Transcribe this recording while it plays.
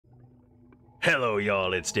Hello,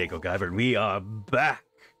 y'all, it's Dako Guyver, and we are back.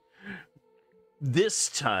 This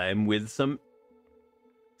time with something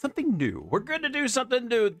new. We're going to do something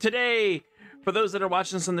new today. For those that are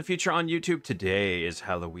watching this in the future on YouTube, today is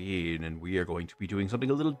Halloween, and we are going to be doing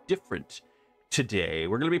something a little different today.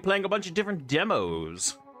 We're going to be playing a bunch of different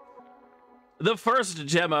demos. The first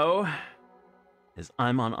demo is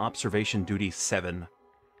I'm on Observation Duty 7.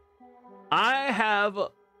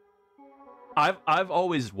 I've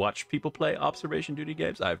always watched people play Observation Duty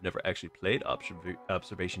games. I've never actually played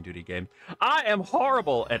Observation Duty games. I am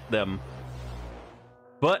horrible at them,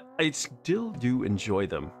 but I still do enjoy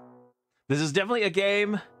them. This is definitely a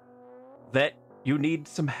game that you need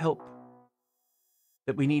some help,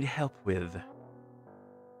 that we need help with.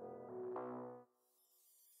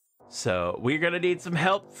 So we're gonna need some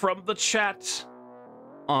help from the chat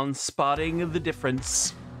on spotting the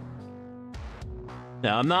difference.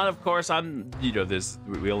 Now, I'm not, of course,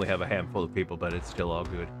 we only have a handful of people, but it's still all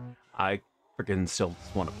good. I freaking still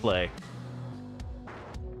want to play.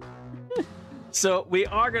 So, we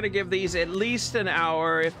are going to give these at least an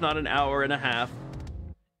hour, if not an hour and a half.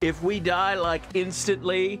 If we die, like,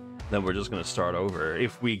 instantly, then we're just going to start over.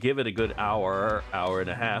 If we give it a good hour, hour and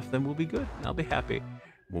a half, then we'll be good. I'll be happy.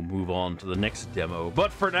 We'll move on to the next demo.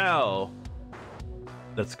 But for now,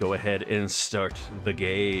 let's go ahead and start the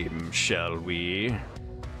game, shall we?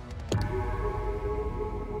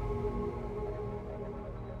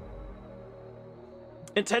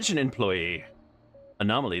 Attention, employee.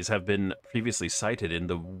 Anomalies have been previously cited in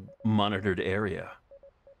the monitored area.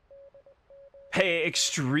 Pay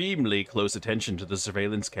extremely close attention to the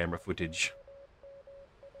surveillance camera footage.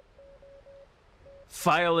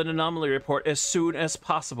 File an anomaly report as soon as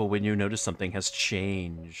possible when you notice something has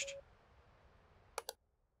changed.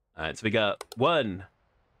 Alright, so we got one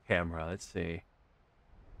camera. Let's see.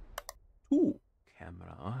 Two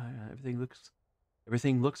camera.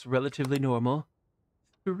 Everything looks relatively normal.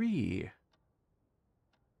 3.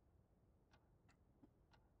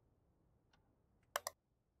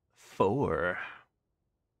 4.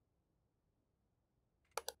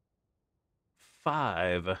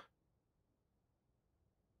 5.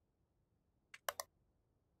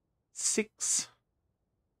 6.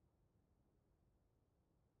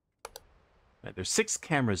 Right, there's 6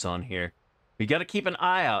 cameras on here. We got to keep an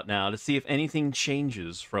eye out now to see if anything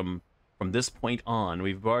changes from this point on.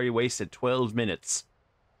 We've already wasted 12 minutes.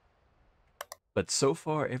 But so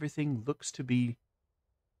far, everything looks to be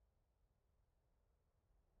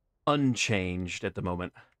unchanged at the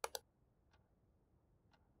moment.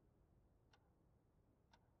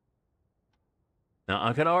 Now,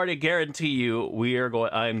 I can already guarantee you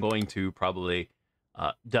I am going to probably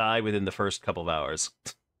die within the first couple of hours.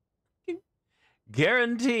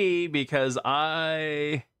 Guarantee, because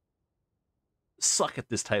I suck at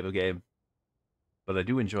this type of game. But I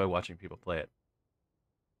do enjoy watching people play it.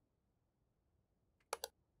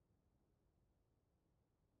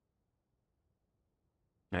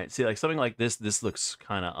 All right, see, like something like this looks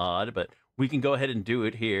kind of odd, but we can go ahead and do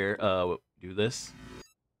it here. Do this.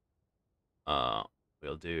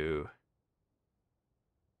 We'll do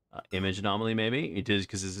image anomaly, maybe. It is,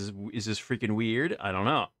 because is this freaking weird? I don't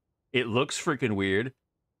know. It looks freaking weird,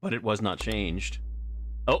 but it was not changed.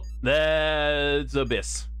 Oh, that's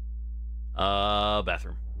Abyss.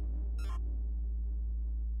 Bathroom.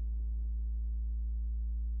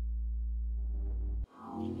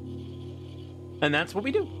 And that's what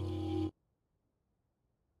we do.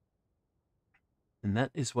 And that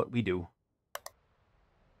is what we do.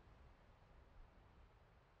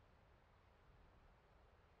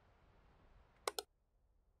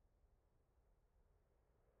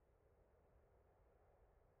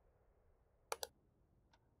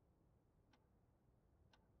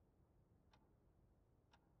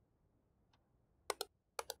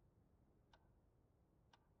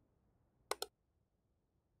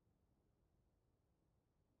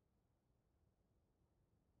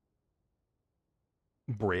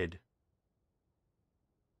 Bread.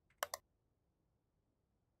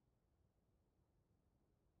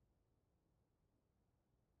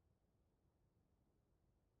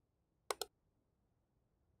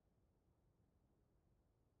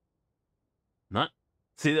 Not.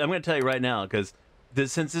 See, I'm going to tell you right now, because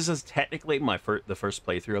since this is technically the first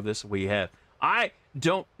playthrough of this we have, I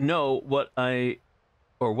don't know what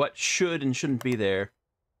what should and shouldn't be there.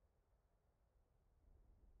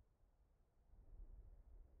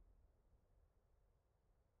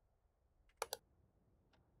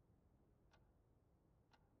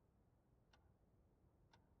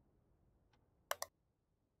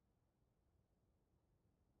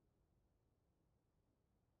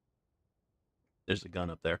 There's a gun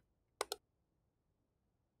up there.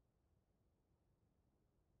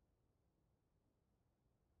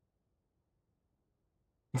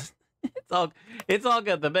 it's all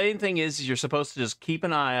good. The main thing is you're supposed to just keep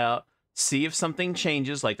an eye out, see if something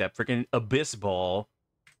changes, like that freaking abyss ball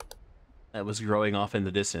that was growing off in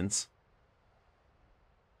the distance.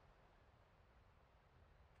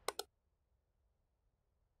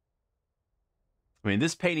 I mean,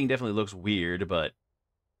 this painting definitely looks weird, but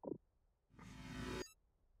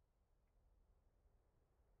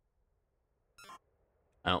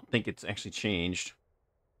I don't think it's actually changed.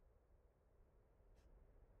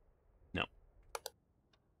 No.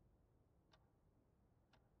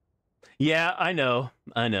 Yeah, I know.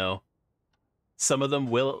 I know. Some of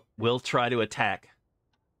them will try to attack.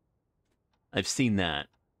 I've seen that.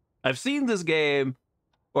 I've seen this game,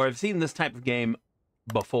 or I've seen this type of game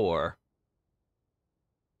before.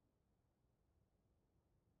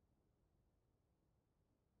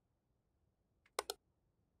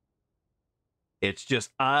 It's just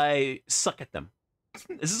I suck at them.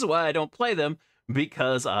 This is why I don't play them,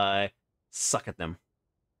 because I suck at them.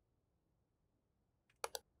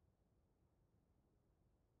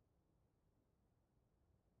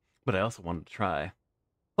 But I also wanted to try.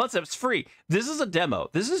 Plus, it's free. This is a demo.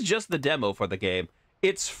 This is just the demo for the game.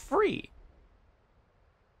 It's free.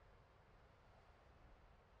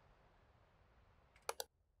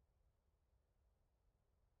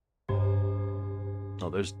 Oh,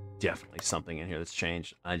 there's definitely something in here that's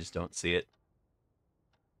changed. I just don't see it.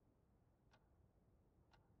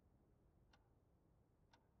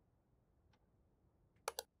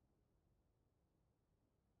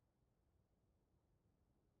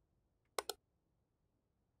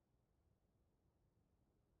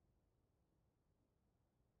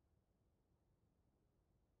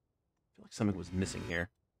 I feel like something was missing here.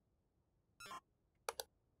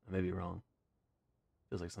 I may be wrong.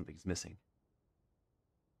 Feels like something's missing.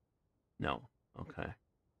 No. Okay.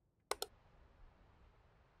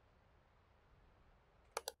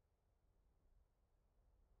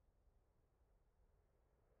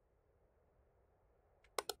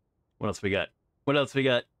 What else we got? What else we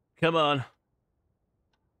got? Come on.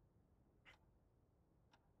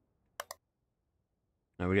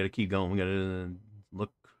 Now we gotta keep going. We gotta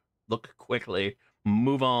look quickly.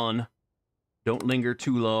 Move on. Don't linger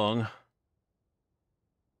too long.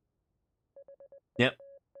 Yep.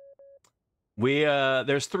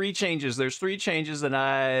 There's 3 changes. There's 3 changes that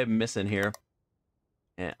I'm missing here.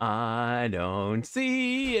 And I don't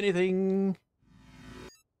see anything.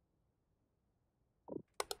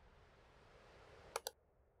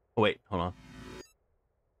 Oh, wait, hold on.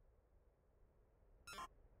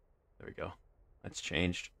 There we go. That's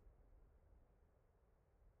changed.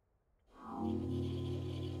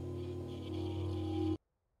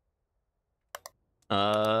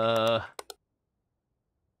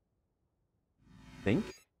 Think?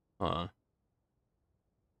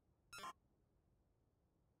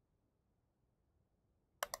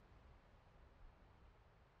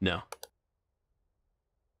 No.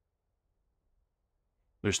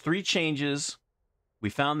 There's 3 changes.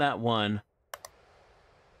 We found that one.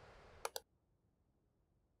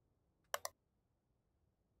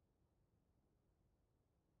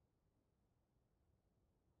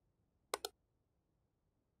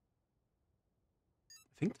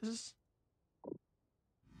 I think this is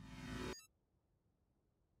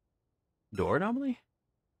door anomaly?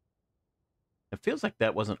 It feels like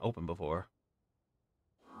that wasn't open before.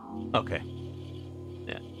 Okay.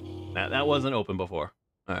 Yeah. That wasn't open before.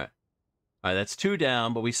 All right. All right, that's 2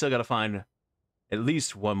 down, but we still got to find at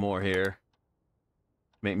least 1 more here.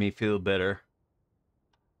 Make me feel better.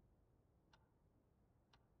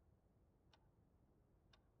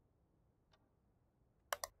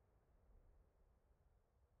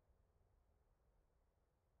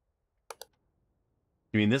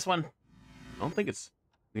 You mean this one? I don't think it's...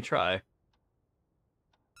 We try.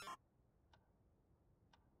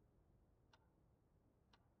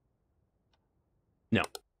 No.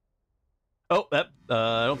 Oh, that...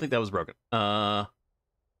 I don't think that was broken. Yeah,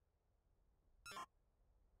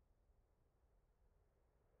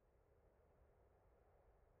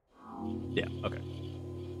 okay.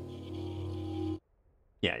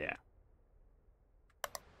 Yeah.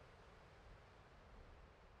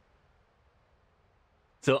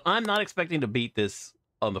 So I'm not expecting to beat this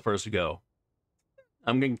on the first go.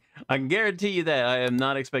 I can guarantee you that I am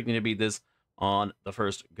not expecting to beat this on the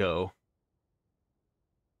first go.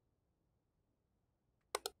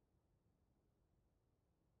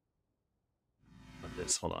 Not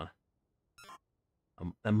this. Hold on.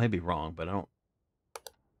 That may be wrong, but I don't...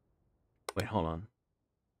 Wait, hold on.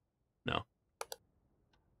 No.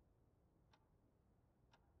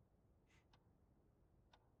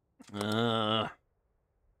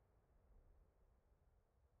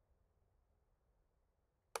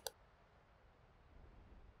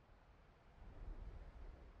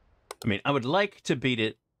 I mean, I would like to beat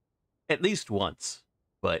it at least once,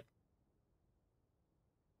 but...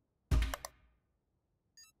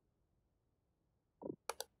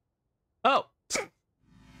 Oh!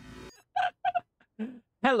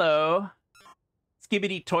 Hello.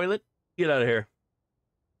 Skibidi toilet. Get out of here.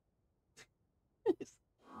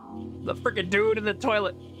 The freaking dude in the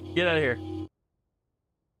toilet. Get out of here.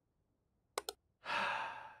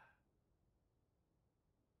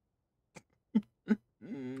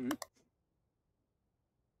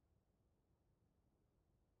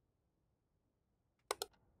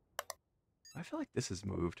 I feel like this has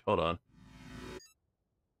moved. Hold on.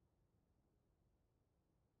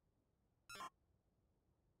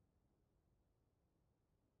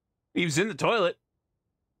 He was in the toilet.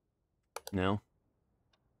 No.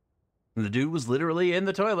 The dude was literally in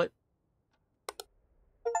the toilet.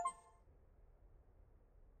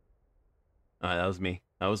 Alright, that was me.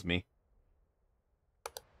 That was me.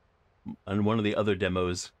 And one of the other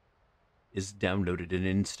demos is downloaded and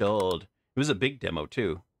installed. It was a big demo,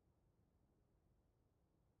 too.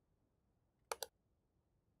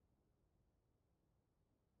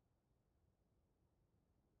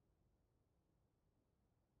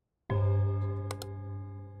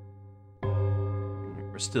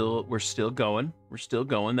 We're still going. We're still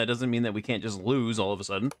going. That doesn't mean that we can't just lose all of a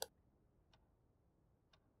sudden.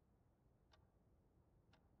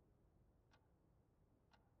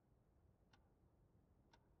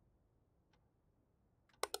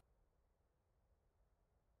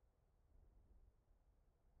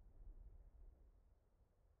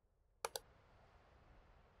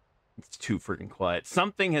 It's too freaking quiet.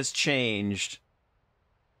 Something has changed.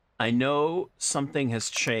 I know something has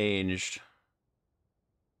changed.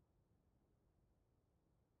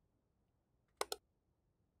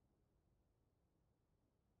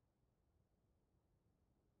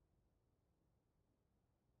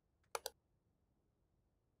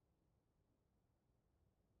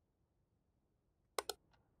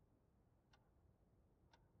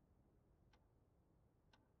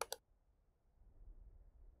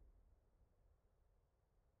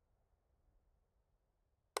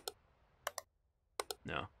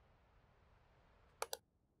 No.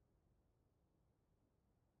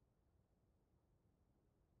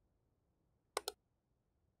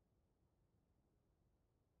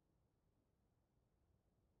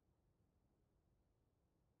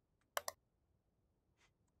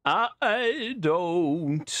 I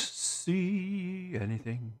don't see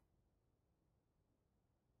anything.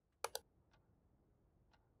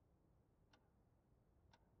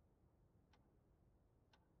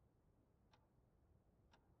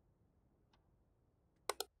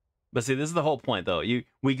 But see, this is the whole point, though.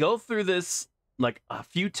 We go through this like a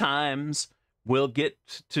few times. We'll get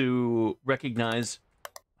to recognize.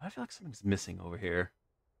 I feel like something's missing over here.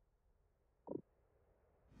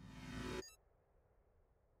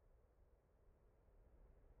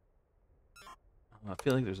 I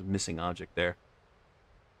feel like there's a missing object there.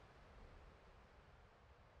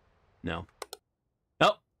 No.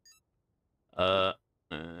 Oh.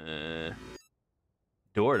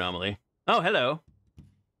 Door anomaly. Oh, hello.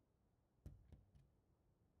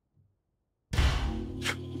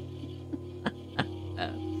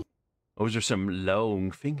 Those are some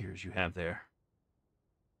long fingers you have there.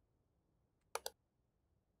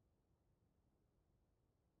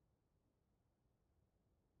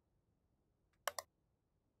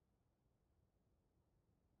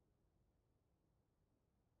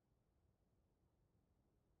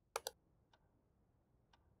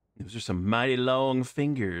 Those are some mighty long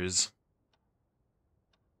fingers.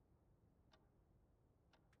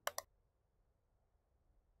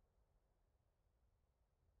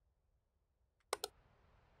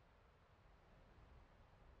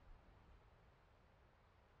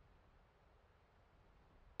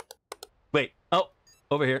 Wait. Oh,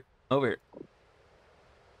 over here. Over here.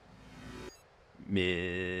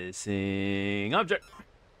 Missing object.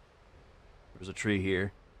 There's a tree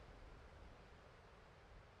here.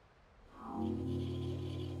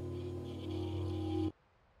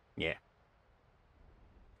 Yeah.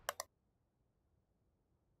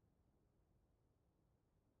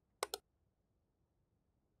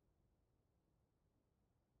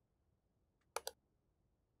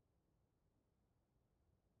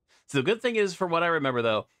 So the good thing is, from what I remember,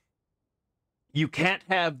 though, you can't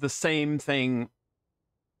have the same thing,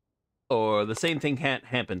 or the same thing can't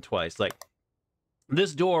happen twice. Like,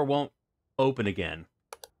 this door won't open again,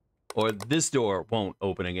 or this door won't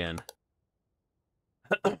open again.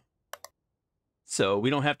 So we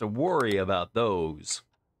don't have to worry about those.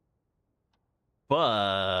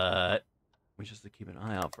 But we just have to keep an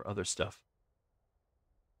eye out for other stuff.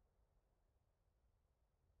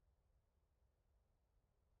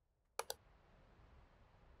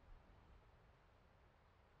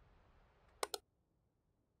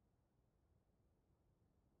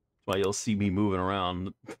 why you'll see me moving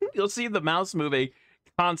around. You'll see the mouse moving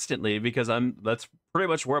constantly because that's pretty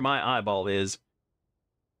much where my eyeball is.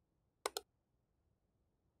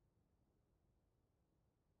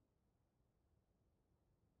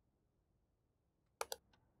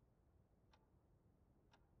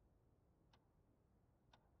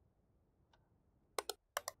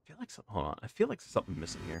 I feel like hold on. I feel like there's something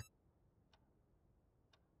missing here.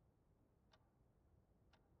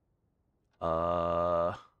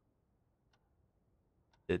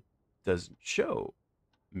 It doesn't show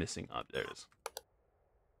missing object. There it is.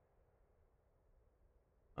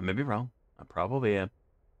 I may be wrong. I probably am.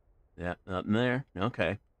 Yeah, nothing there.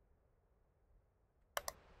 Okay.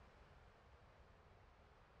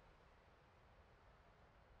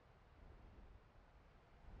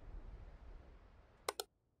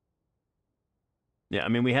 Yeah, I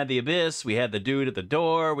mean, we had the abyss, we had the dude at the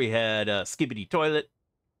door, we had Skibbity Toilet.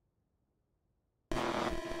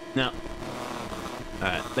 No. All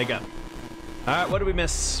right, they got. All right, what did we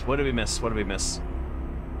miss? What did we miss? What did we miss?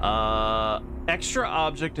 Extra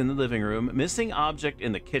object in the living room, missing object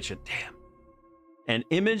in the kitchen. Damn. An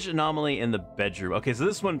image anomaly in the bedroom. Okay, so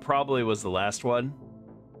this one probably was the last one.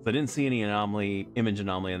 So I didn't see any image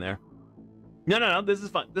anomaly in there. No, this is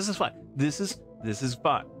fine. This is fine. This is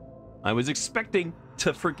fine. I was expecting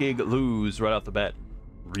to freaking lose right off the bat.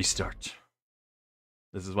 Restart.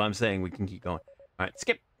 This is why I'm saying we can keep going. All right,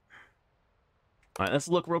 skip. All right, let's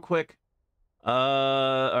look real quick.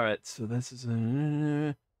 All right, so this is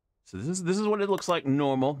what it looks like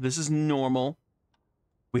normal. This is normal.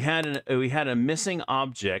 We had a missing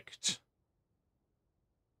object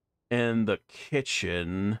in the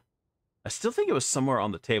kitchen. I still think it was somewhere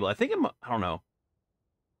on the table. I don't know.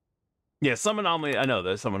 Yeah, some anomaly. I know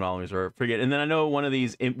there's some anomalies are forget. And then I know one of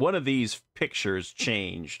these pictures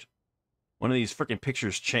changed. One of these freaking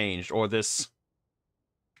pictures changed, or this.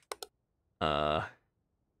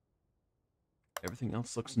 Everything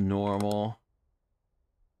else looks normal.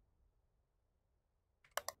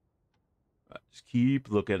 Right, just keep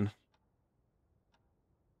looking.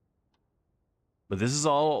 But this is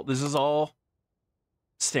all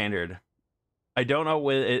standard. I don't know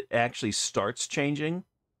when it actually starts changing.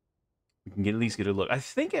 We can at least get a look. I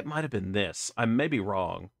think it might have been this. I may be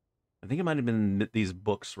wrong. I think it might have been that these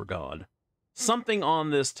books were gone. Something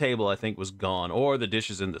on this table, I think, was gone. Or the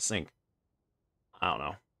dishes in the sink. I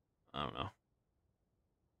don't know.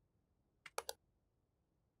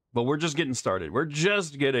 But we're just getting started. We're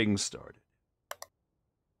just getting started.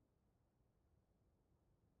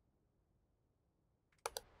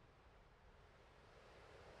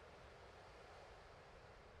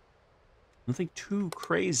 Nothing too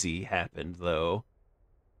crazy happened, though.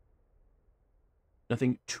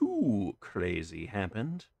 Nothing too crazy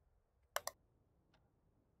happened.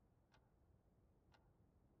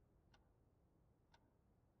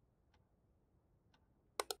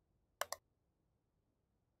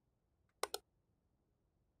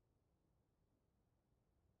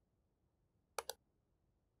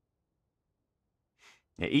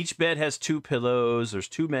 Yeah, each bed has 2 pillows. There's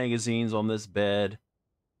 2 magazines on this bed.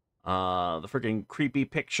 The freaking creepy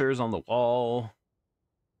pictures on the wall.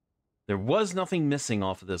 There was nothing missing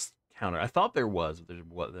off of this counter. I thought there was, but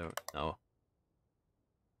no.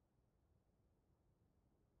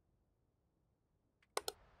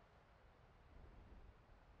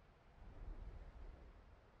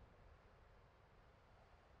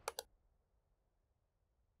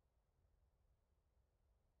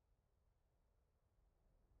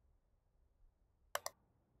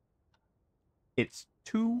 It's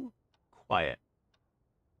too quiet.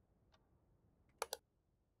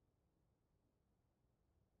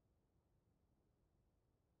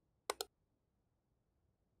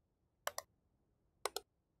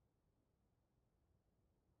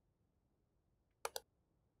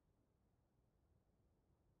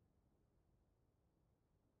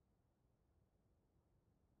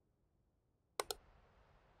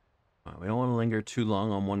 We don't want to linger too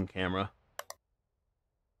long on one camera.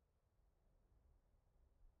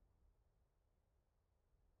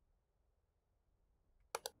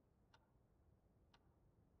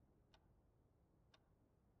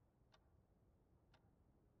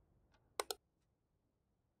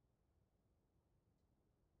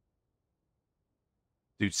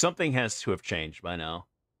 Dude, something has to have changed by now.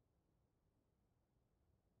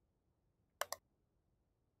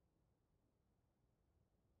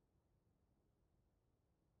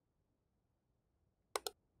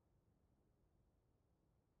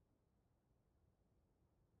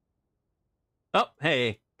 Oh,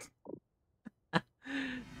 hey.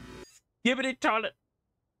 Skibbity toilet.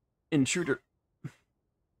 Intruder.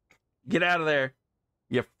 Get out of there.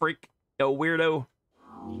 You freak. Yo, weirdo.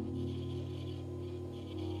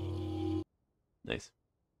 Nice.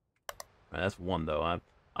 All right, that's one, though.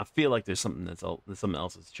 I feel like there's something there's something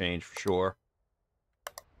else that's changed for sure.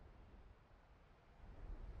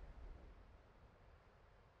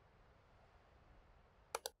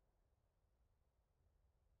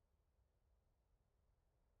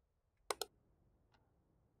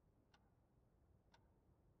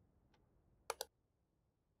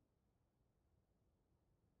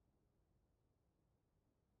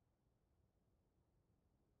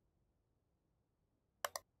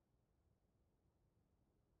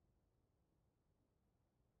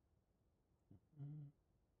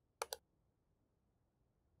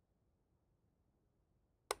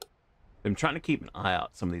 I'm trying to keep an eye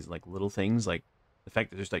out some of these like little things, like the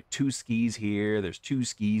fact that there's like 2 skis here, there's 2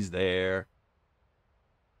 skis there.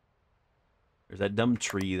 There's that dumb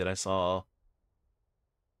tree that I saw.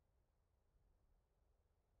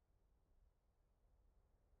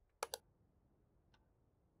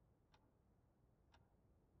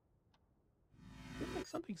 I feel like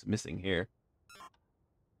something's missing here.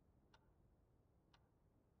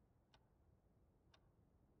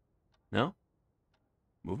 No?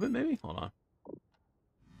 Movement, maybe? Hold on.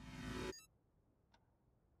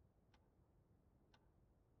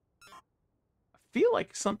 I feel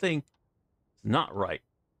like something's not right.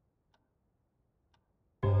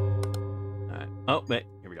 Alright. Oh, wait.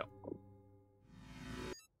 Here we go.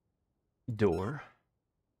 Door.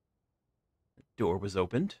 Door was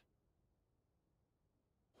opened.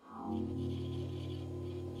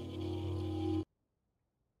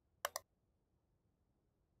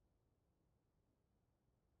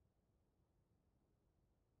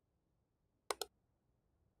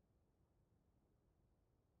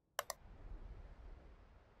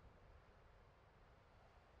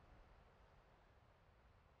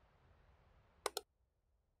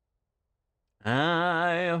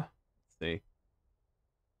 Let's see.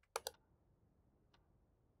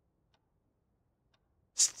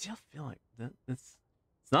 Still feel like it's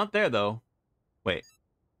not there though. Wait.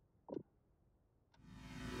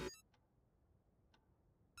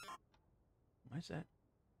 Why is that?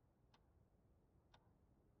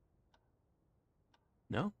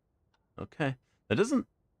 No? Okay. That doesn't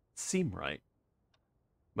seem right.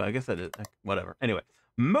 But I guess that is whatever. Anyway,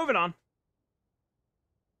 moving on.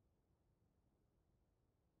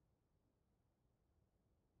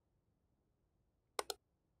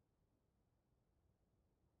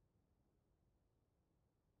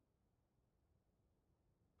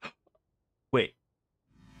 Wait.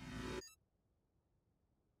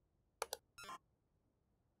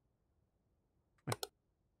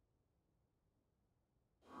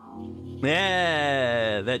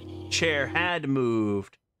 Yeah, that chair had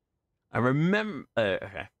moved. I remember.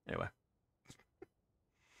 Okay, anyway.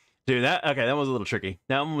 Dude, that was a little tricky.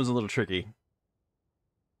 That one was a little tricky.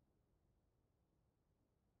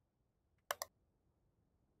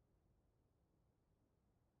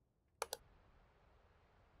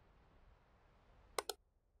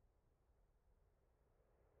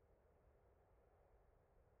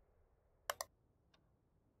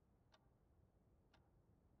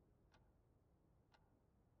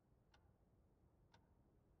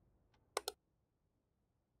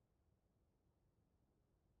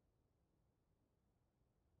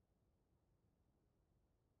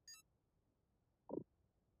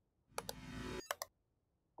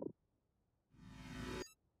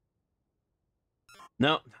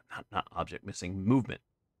 No, not object missing. Movement.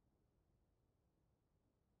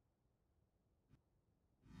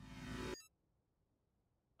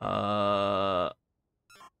 Uh.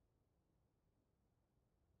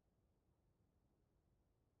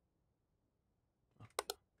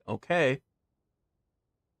 Okay.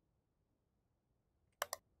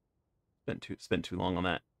 Spent too long on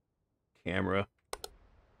that camera.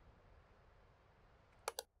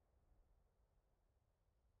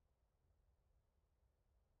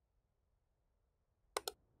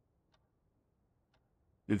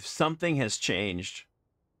 If something has changed.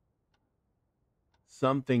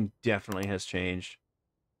 Something definitely has changed.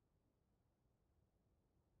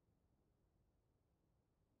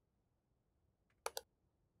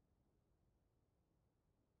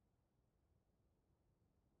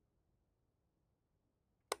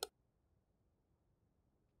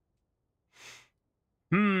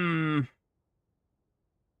 Hmm.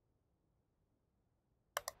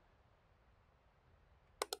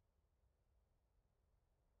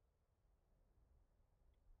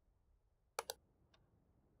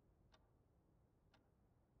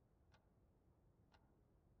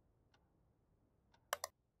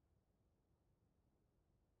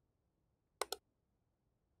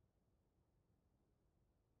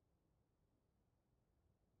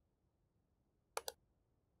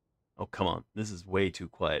 Oh, come on. This is way too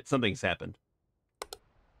quiet. Something's happened.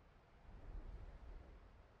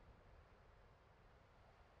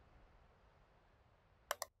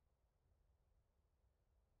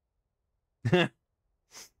 That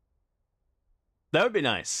would be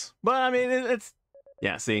nice. But, I mean, it's...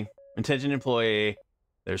 Yeah, see? Attention employee.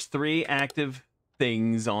 There's 3 active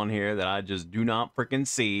things on here that I just do not freaking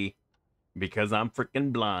see because I'm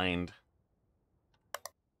freaking blind.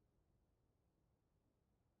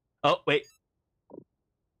 Oh, wait.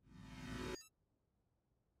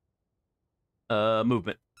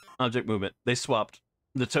 Movement. Object movement. They swapped.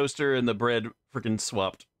 The toaster and the bread freaking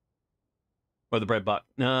swapped. Or the bread box.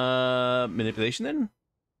 Manipulation then?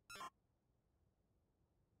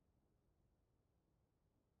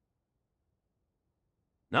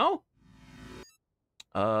 No?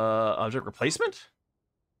 Object replacement?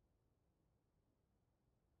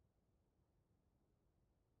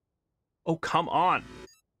 Oh, come on.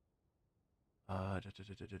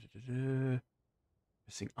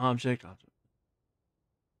 Missing object.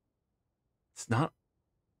 It's not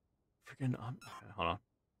freaking. Hold on.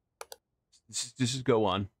 Just go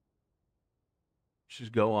on.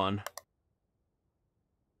 Just go on.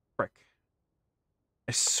 Frick.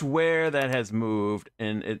 I swear that has moved,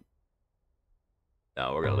 and it.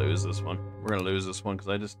 No, we're gonna lose this one. We're gonna lose this one because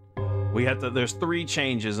I just. We have to. There's 3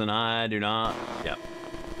 changes, and I do not. Yep.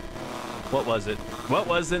 What was it? What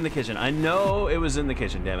was in the kitchen? I know it was in the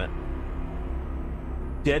kitchen. Damn it.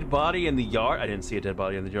 Dead body in the yard. I didn't see a dead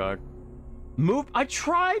body in the yard. Move. I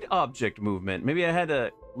tried object movement. Maybe I had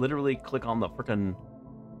to literally click on the frickin'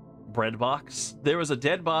 bread box. There was a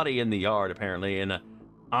dead body in the yard apparently, and an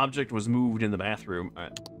object was moved in the bathroom. All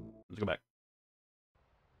right, let's go back.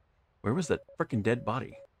 Where was that frickin' dead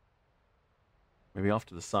body? Maybe off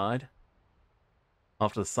to the side.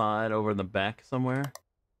 Off to the side, over in the back somewhere.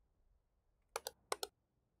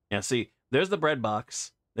 Yeah, see, there's the bread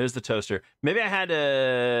box. There's the toaster. Maybe I had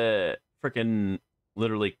to frickin'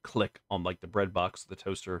 literally click on like the bread box, the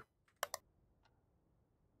toaster.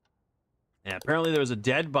 Yeah, apparently there was a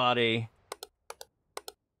dead body,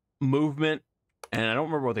 movement, and I don't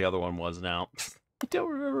remember what the other one was now. I don't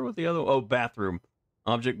remember what the other... Oh, bathroom.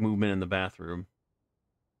 Object movement in the bathroom.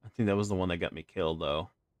 I think that was the one that got me killed, though.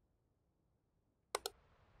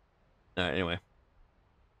 Alright, anyway.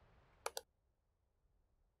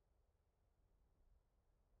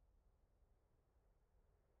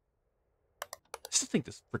 I still think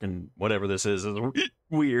this freaking whatever this is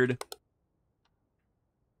weird.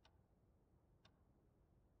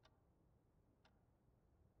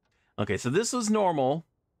 Okay, so this was normal.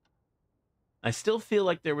 I still feel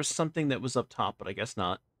like there was something that was up top, but I guess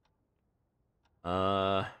not.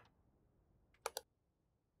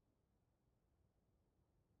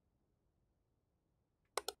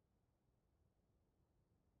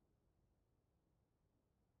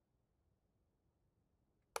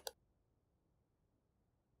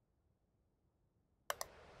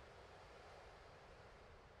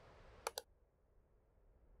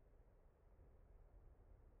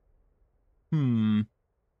 Hmm.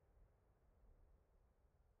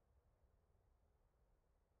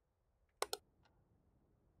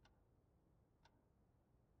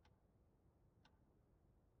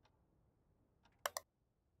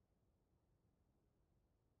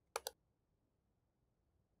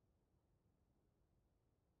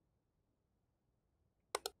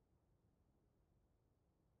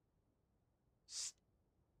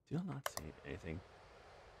 Still not seeing anything.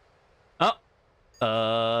 Oh!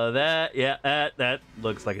 That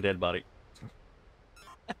looks like a dead body.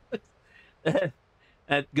 That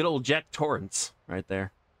good old Jack Torrance right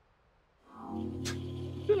there.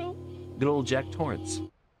 Good old Jack Torrance.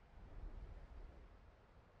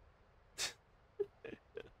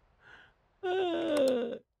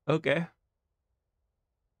 Okay.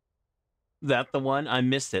 That the one? I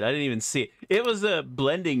missed it. I didn't even see it. It was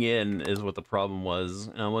blending in is what the problem was.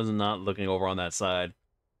 And I was not looking over on that side.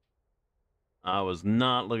 I was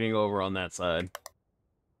not looking over on that side.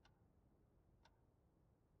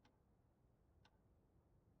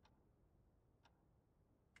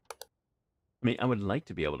 I mean, I would like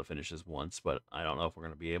to be able to finish this once, but I don't know if we're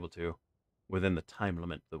going to be able to within the time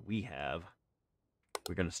limit that we have.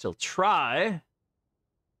 We're going to still try.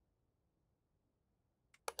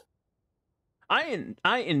 I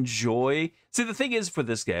enjoy... See, the thing is for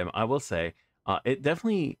this game, I will say, it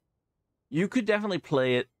definitely... You could definitely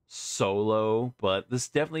play it solo, but this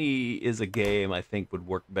definitely is a game I think would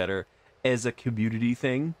work better as a community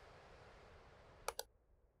thing.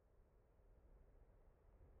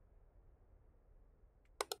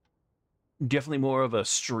 Definitely more of a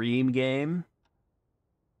stream game.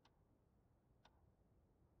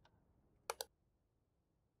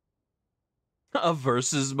 A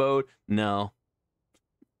versus mode? No.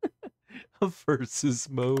 A versus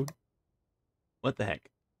mode. What the heck?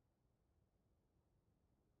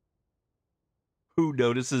 Who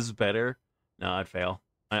notices better? No, I'd fail.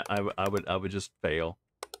 I would just fail.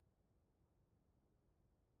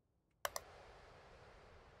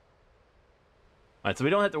 Alright, so we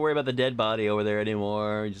don't have to worry about the dead body over there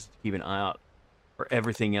anymore. Just keep an eye out for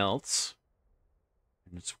everything else.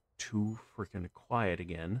 And it's too freaking quiet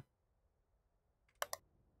again.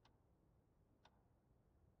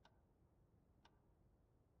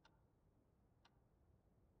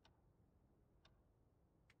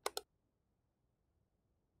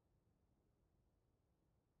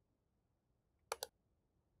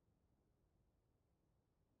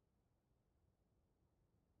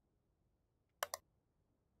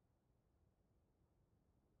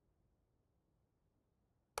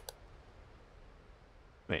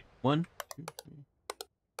 Wait, 1, 2, 3.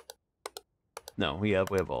 No, we have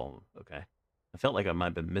all of them. Okay. I felt like I might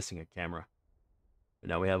have been missing a camera.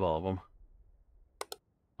 But now we have all of them.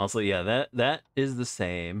 Also, yeah, that is the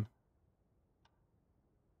same.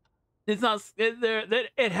 It's not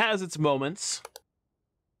it has its moments.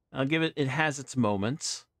 I'll give it has its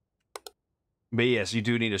moments. But yes, you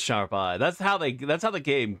do need a sharp eye. That's how the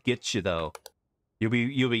game gets you though.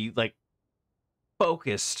 You'll be like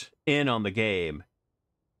focused in on the game.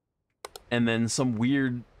 And then some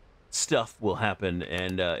weird stuff will happen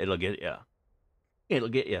and it'll get you. It'll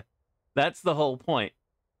get you. That's the whole point.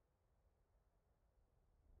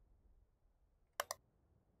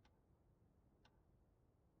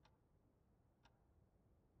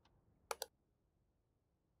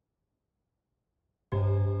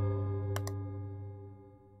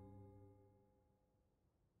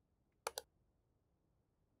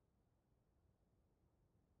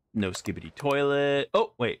 No skibbity toilet.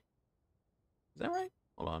 Oh, wait. Is that right?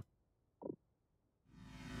 Hold on. I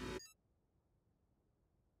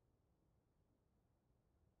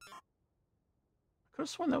could have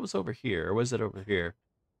sworn that was over here. Or was it over here?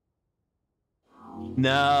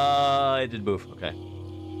 No, it did move. Okay.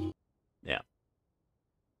 Yeah.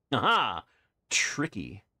 Aha!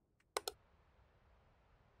 Tricky.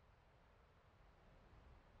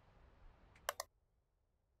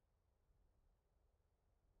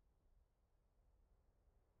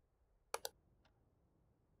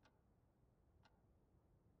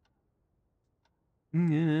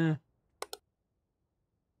 Yeah.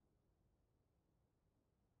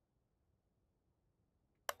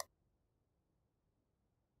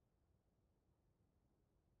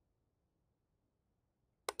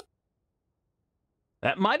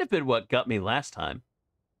 That might have been what got me last time.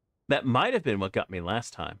 That might have been what got me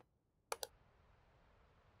last time.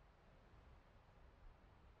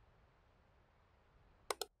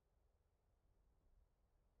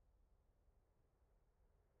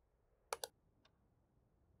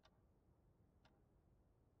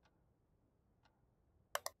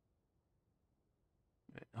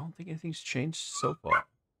 I don't think anything's changed so far.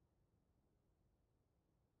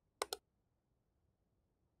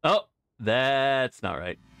 Oh, that's not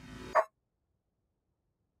right.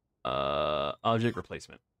 Object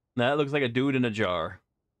replacement. That looks like a dude in a jar.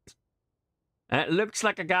 That looks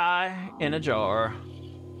like a guy in a jar.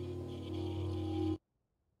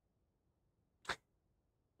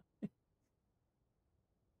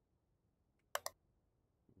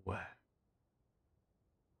 What?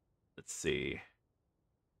 Let's see.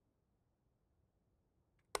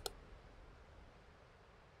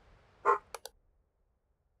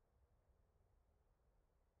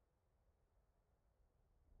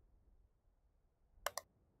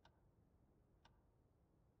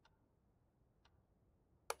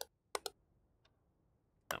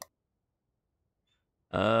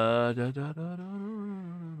 Da, da, da, da, da.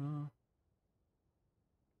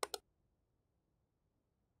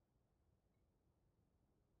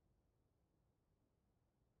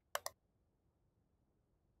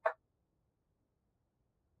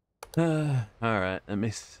 All right, let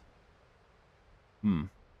me.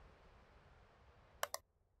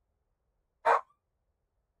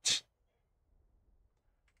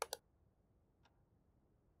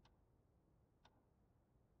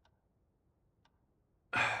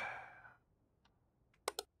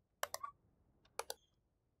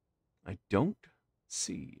 I don't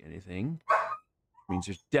see anything. Means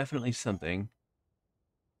there's definitely something.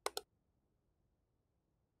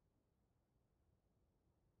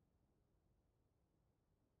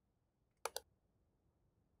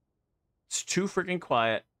 It's too freaking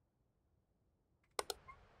quiet.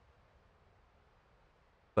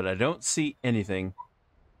 But I don't see anything.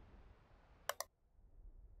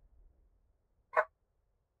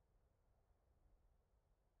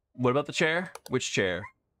 What about the chair? Which chair?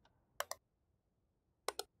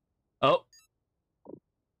 Oh.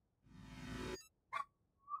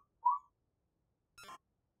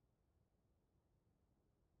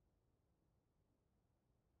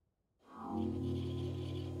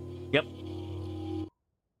 Yep.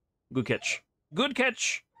 Good catch. Good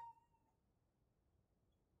catch.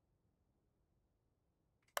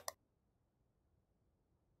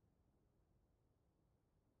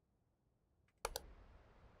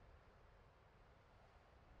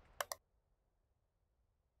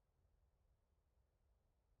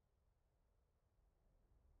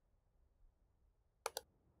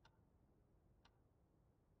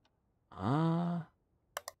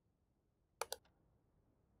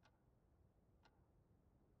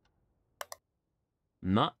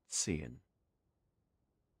 Not seeing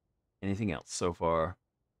anything else so far.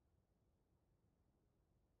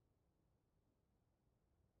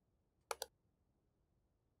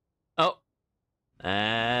 Oh,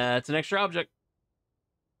 that's an extra object.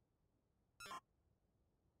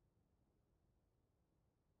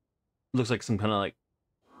 Looks like some kind of like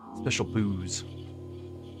special booze.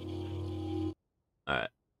 All right.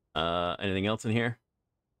 Anything else in here?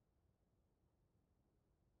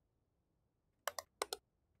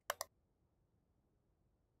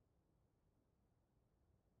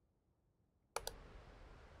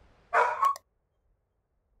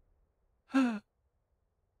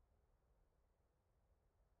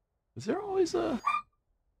 Is there always a...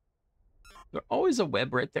 There's always a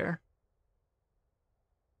web right there?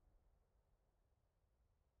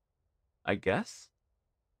 I guess?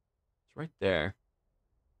 It's right there.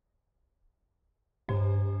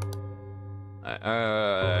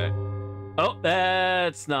 Oh,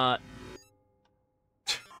 that's not...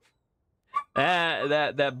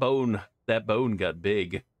 that bone got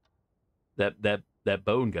big. That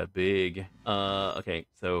bone got big. Okay,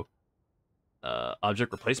 so...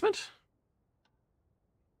 object replacement?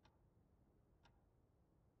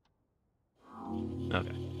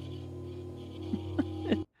 Okay.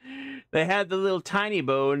 They had the little tiny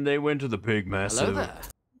bone, they went to the big massive. Hello there.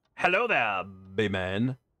 Hello there, big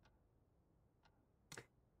man.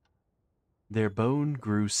 Their bone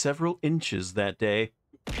grew several inches that day.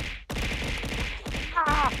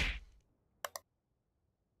 Ah!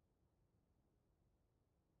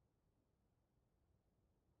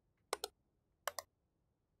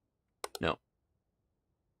 No.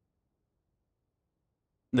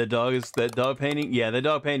 That dog painting? Yeah, the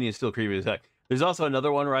dog painting is still creepy as heck. There's also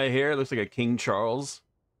another one right here. It looks like a King Charles.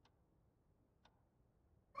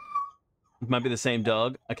 It might be the same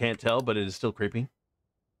dog. I can't tell, but it is still creepy.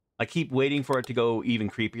 I keep waiting for it to go even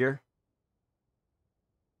creepier.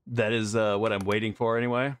 That is what I'm waiting for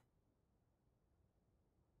anyway.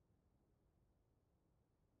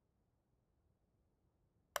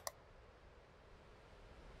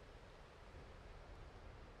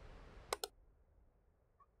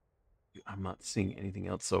 I'm not seeing anything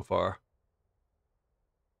else so far.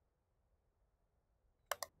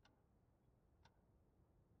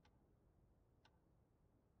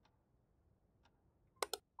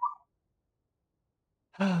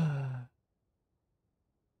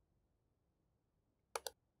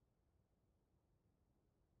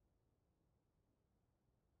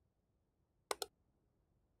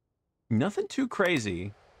 Nothing too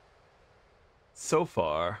crazy so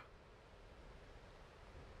far.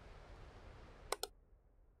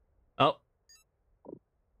 Oh.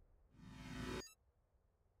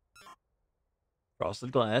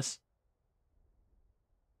 Frosted glass.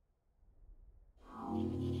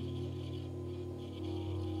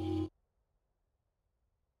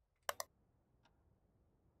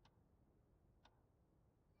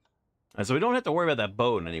 So we don't have to worry about that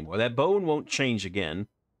bone anymore. That bone won't change again.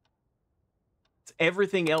 It's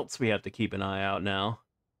everything else we have to keep an eye out now.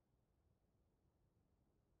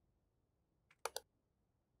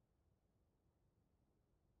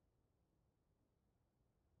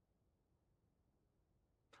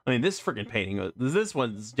 I mean, this freaking painting, this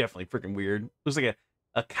one's definitely freaking weird. Looks like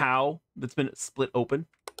a cow that's been split open.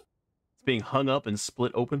 It's being hung up and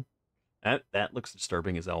split open. That looks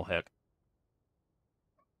disturbing as all heck.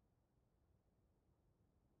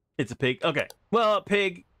 It's a pig. Okay. Well,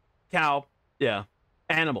 pig, cow, yeah.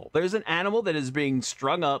 Animal. There's an animal that is being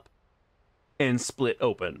strung up and split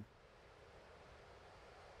open.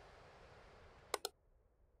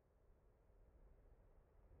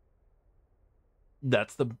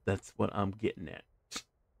 That's what I'm getting at.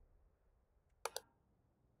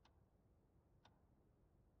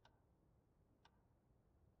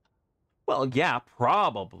 Well, yeah,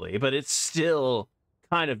 probably, but it's still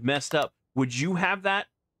kind of messed up. Would you have that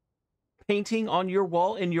painting on your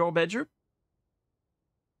wall in your bedroom?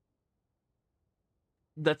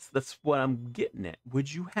 That's what I'm getting at.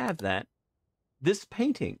 Would you have that? This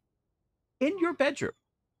painting in your bedroom?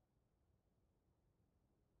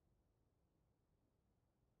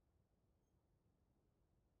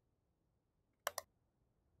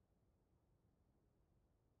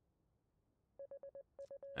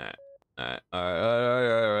 All right. All right. All right. All right.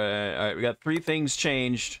 All right. All right. We got 3 things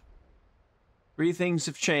changed. 3 things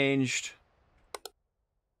have changed.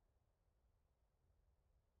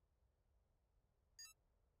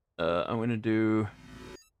 I'm going to do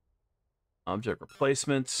object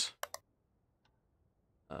replacements.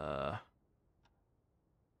 Doesn't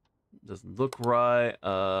look right.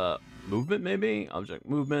 Movement maybe? Object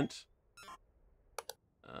movement.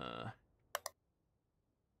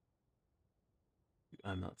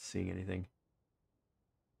 I'm not seeing anything.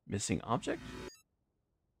 Missing object?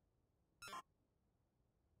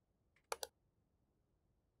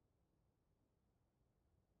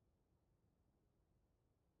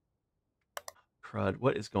 Crud,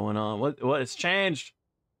 what is going on? What has changed?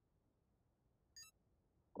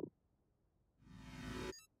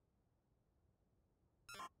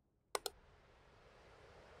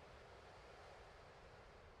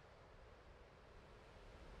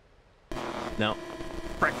 No.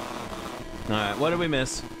 Frick. Alright, what did we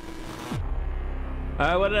miss?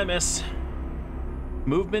 Alright, what did I miss?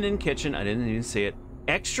 Movement in kitchen. I didn't even see it.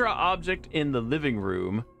 Extra object in the living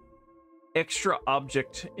room. Extra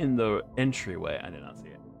object in the entryway. I did not see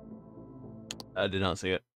it. I did not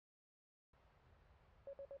see it.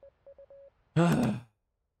 What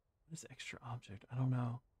is extra object? I don't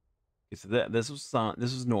know. Okay, so this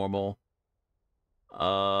was normal.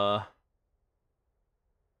 I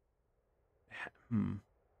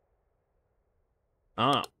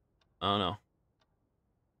don't know. I don't know.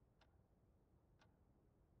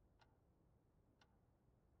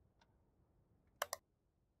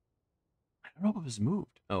 I don't know if it was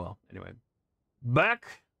moved. Oh well. Anyway,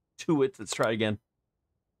 back to it. Let's try again.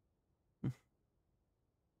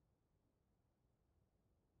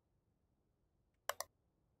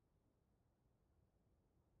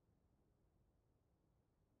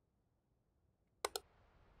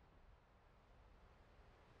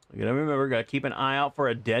 You gotta remember, gotta keep an eye out for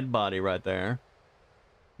a dead body right there.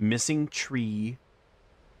 Missing tree.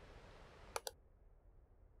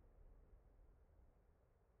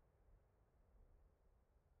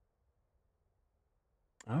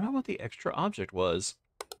 I don't know what the extra object was.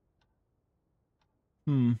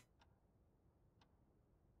 So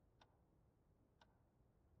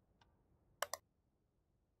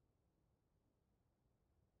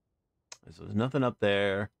there's nothing up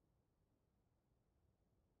there.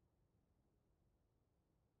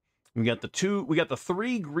 We got the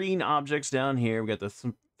 3 green objects down here. We got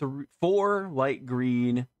the 4 light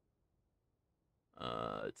green.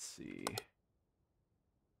 Let's see.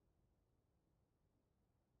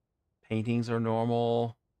 Paintings are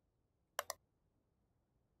normal.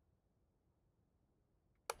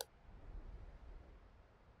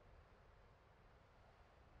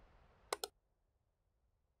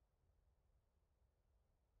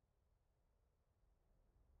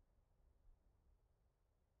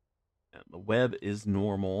 And the web is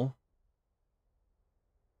normal.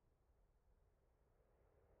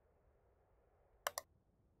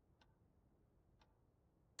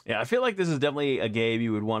 Yeah, I feel like this is definitely a game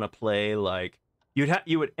you would want to play. Like you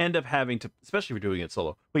would end up having to, especially if you're doing it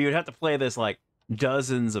solo, but you would have to play this like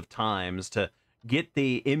dozens of times to get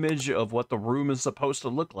the image of what the room is supposed to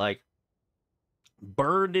look like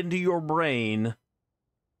burned into your brain,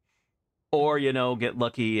 or get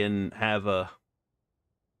lucky and have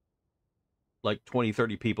like 20,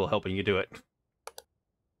 30 people helping you do it.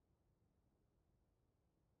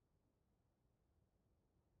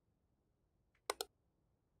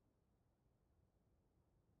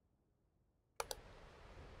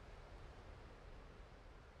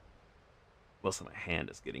 Well, so my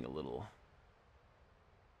hand is getting a little...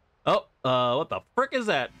 Oh, what the frick is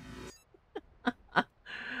that?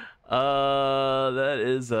 That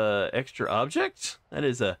is a extra object? That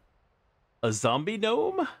is a zombie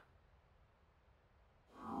gnome?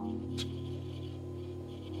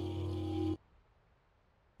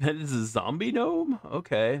 That is a zombie gnome?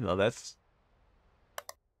 Okay, well that's...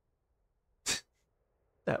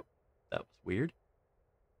 that was weird.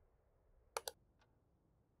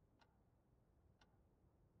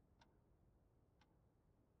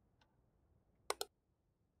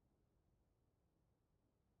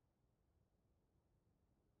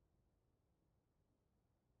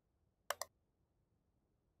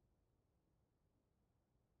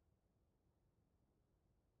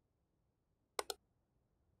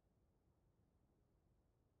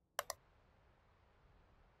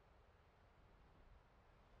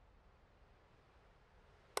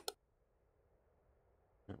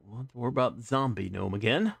 We'll have to worry about zombie gnome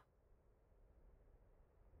again.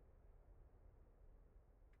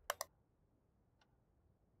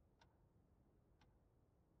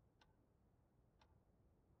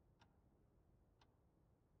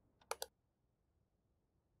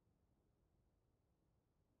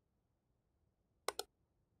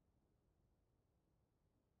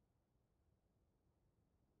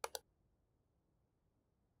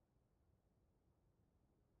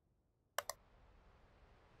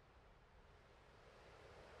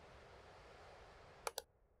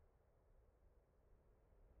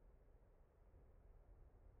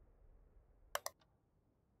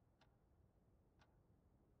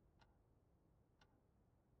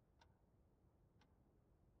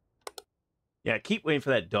 Yeah, keep waiting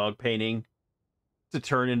for that dog painting to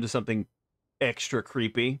turn into something extra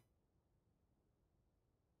creepy.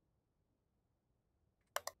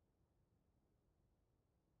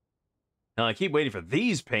 Now I keep waiting for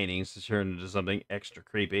these paintings to turn into something extra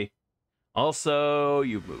creepy. Also,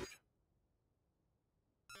 you've moved.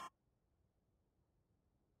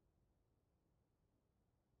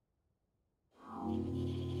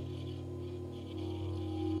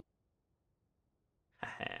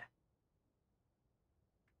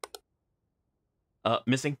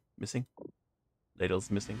 Missing.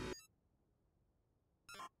 Ladle's missing.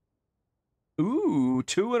 Ooh,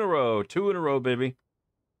 2 in a row. 2 in a row, baby.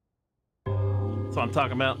 That's what I'm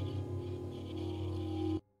talking about.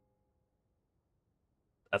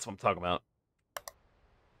 That's what I'm talking about.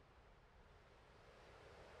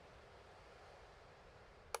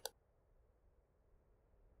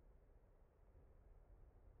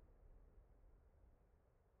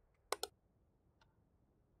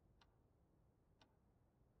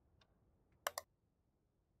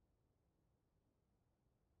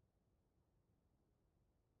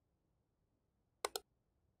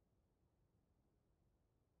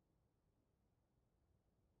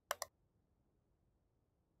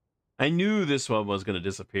 I knew this one was going to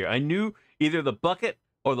disappear. I knew either the bucket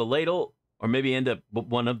or the ladle, or maybe end up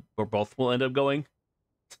one of, or both will end up going.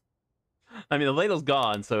 I mean, the ladle's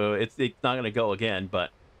gone, so it's not going to go again, but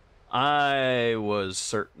I was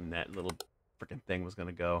certain that little freaking thing was going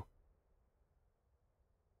to go.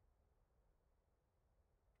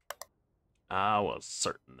 I was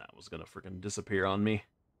certain that was going to freaking disappear on me.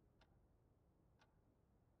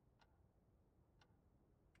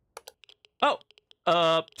 Oh,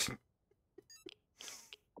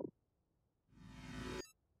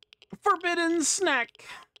 forbidden snack.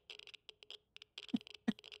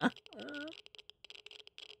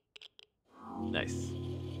 Nice.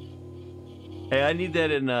 Hey, I need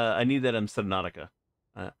that in Subnautica.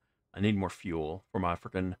 I need more fuel for my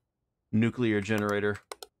freaking nuclear generator.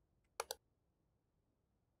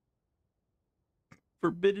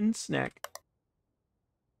 Forbidden snack.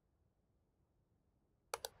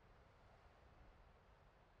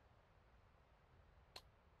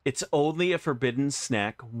 It's only a forbidden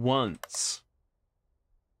snack once.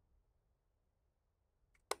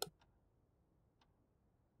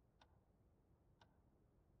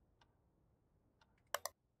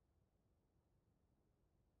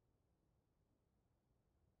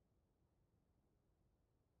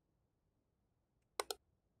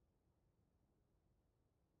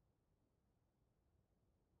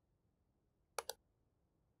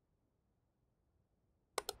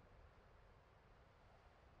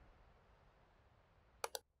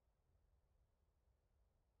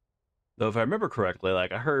 Though if I remember correctly,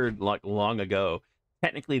 like I heard like long ago,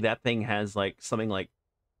 technically that thing has like something like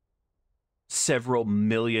several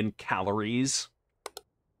million calories.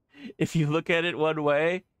 If you look at it one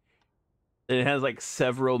way, it has like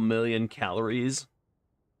several million calories.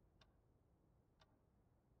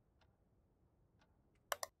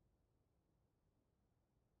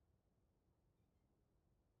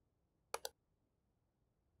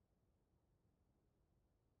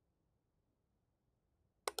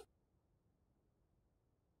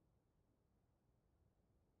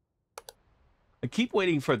 I keep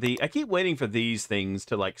waiting for these things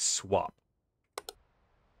to like swap.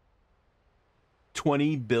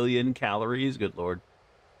 20 billion calories, good lord.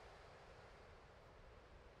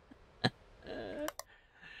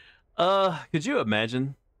 Could you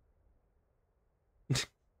imagine? Could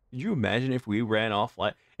you imagine if we ran off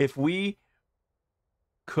like if we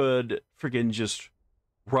could friggin' just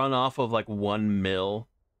run off of like 1 meal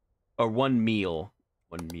or 1 meal.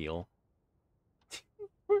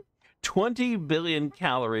 20 billion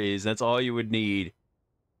calories, that's all you would need.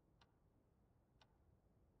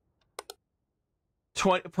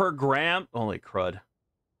 20 per gram? Holy crud.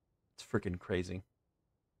 It's freaking crazy.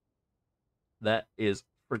 That is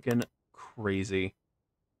freaking crazy.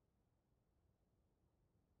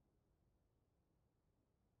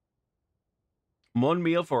 One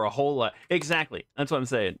meal for a whole lot. Exactly. That's what I'm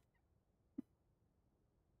saying.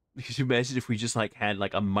 Could you imagine if we just like had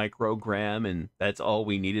like a microgram and that's all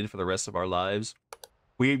we needed for the rest of our lives?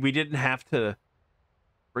 We didn't have to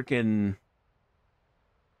freaking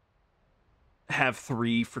have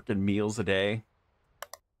 3 freaking meals a day.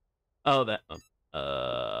 Oh, that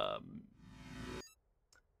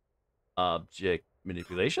object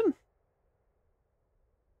manipulation.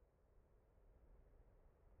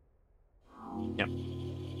 Yep.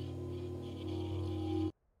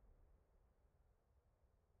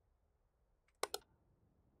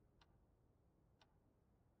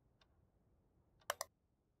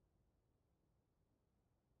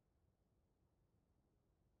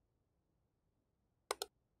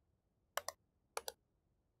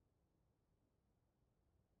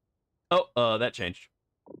 Oh, that changed.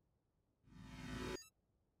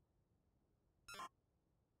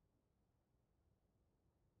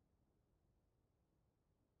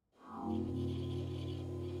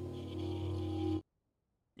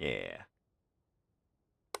 Yeah.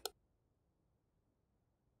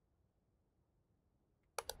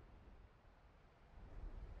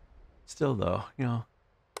 Still though, you know,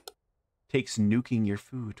 takes nuking your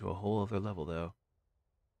food to a whole other level though.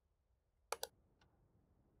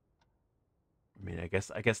 I mean, I guess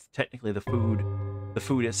technically the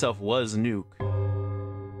food itself was nuke.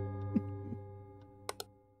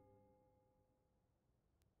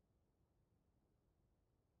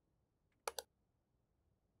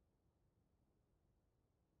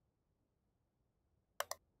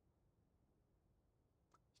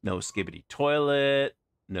 No skibbity toilet,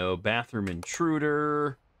 no bathroom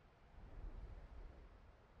intruder.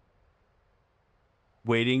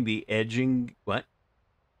 Waiting the edging what?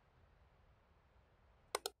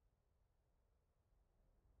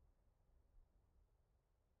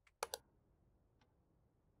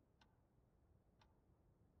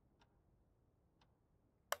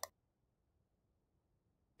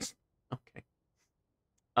 Okay.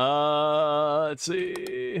 Let's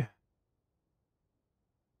see.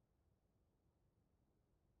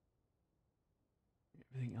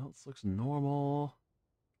 Everything else looks normal.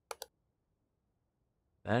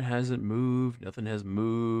 That hasn't moved. Nothing has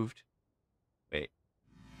moved. Wait.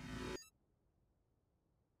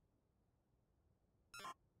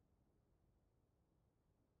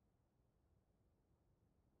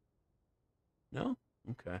 No?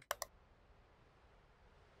 Okay.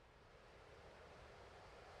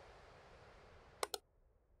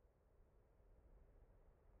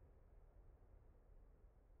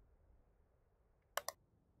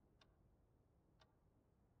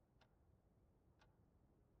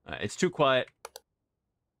 It's too quiet.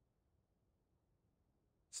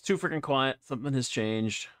 It's too freaking quiet. Something has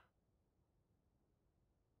changed.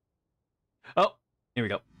 Oh, here we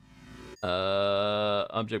go.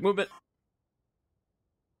 Object movement.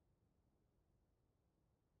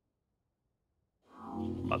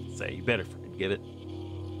 I'm about to say, you better freaking give it.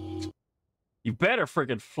 You better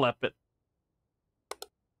freaking flip it.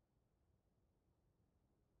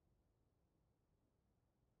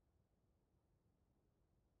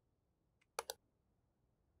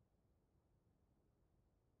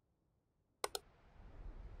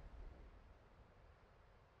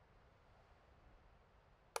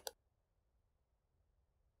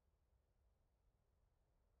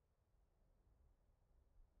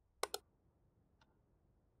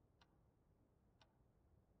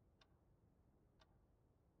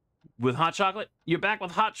 With hot chocolate? You're back with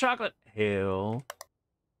hot chocolate? Hell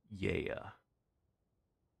yeah.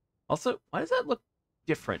 Also, why does that look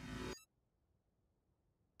different?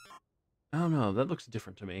 I don't know. That looks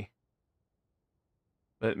different to me.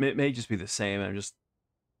 But it may just be the same. I'm just...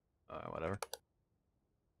 whatever.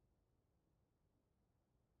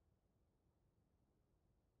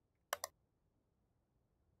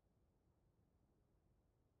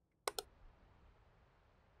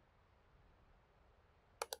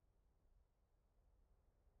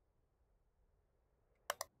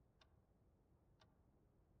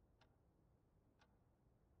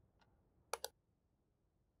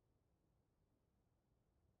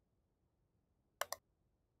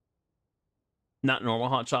 Not normal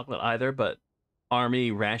hot chocolate either, but army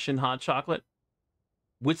ration hot chocolate.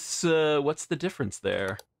 What's the difference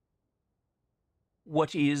there?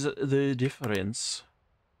 What is the difference?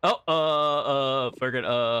 Oh, forget,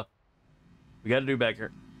 we gotta do back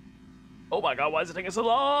here. Oh my god, why is it taking so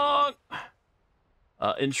long?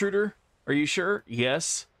 Intruder, are you sure?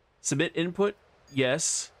 Yes. Submit input?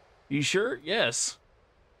 Yes. You sure? Yes.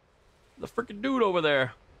 The freaking dude over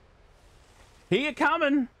there. He a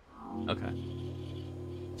coming. Okay.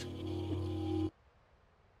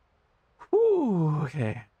 Whew.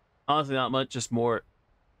 Okay. Honestly, not much. Just more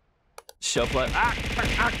shelf life. Ah!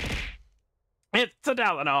 It's a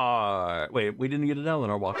Dalinar! Wait, we didn't get a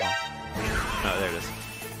Dalinar walk on. Oh, there it is.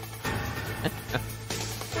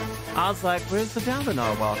 I was like, where's the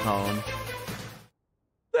Dalinar walk on?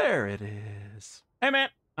 There it is. Hey, man.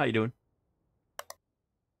 How you doing?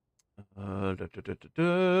 Da, da, da, da,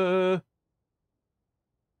 da.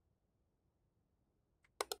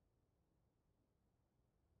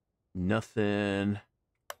 Nothing.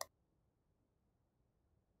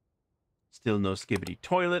 Still no skibbity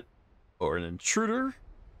toilet or an intruder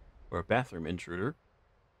or a bathroom intruder.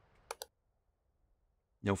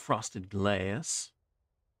 No frosted glass.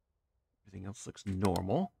 Everything else looks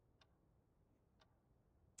normal.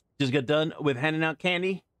 Just got done with handing out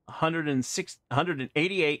candy.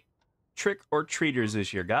 188 trick-or-treaters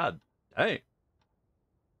this year. God, hey.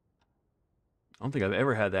 I don't think I've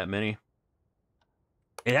ever had that many.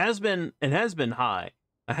 It has been high.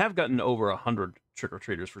 I have gotten over 100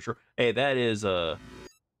 trick-or-treaters for sure. Hey, that is light.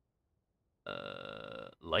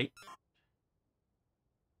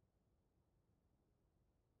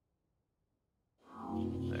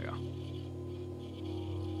 There you go.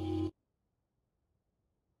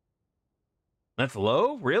 That's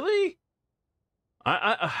low? Really?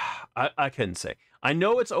 I couldn't say. I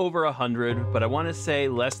know it's over 100, but I want to say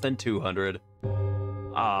less than 200.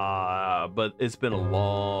 But it's been a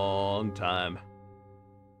long time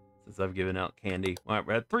since I've given out candy. All right,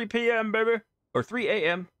 we're at 3 p.m., baby. Or 3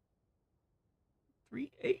 a.m. 3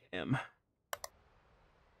 a.m.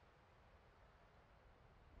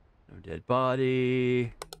 No dead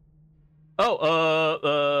body.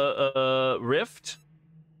 Oh, rift.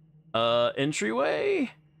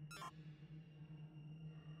 Entryway.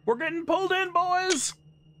 We're getting pulled in, boys.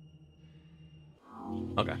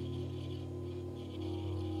 Okay.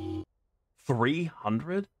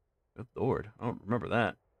 300? Good Lord. I don't remember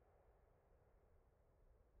that.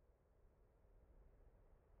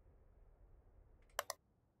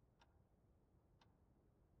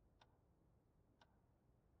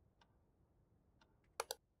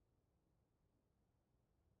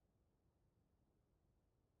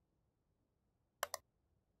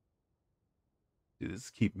 Dude, this is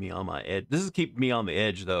keeping me on my edge. This is keeping me on the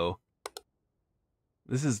edge, though.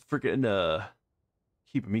 This is freaking,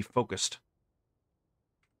 keeping me focused.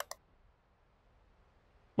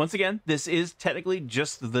 Once again, this is technically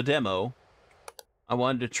just the demo. I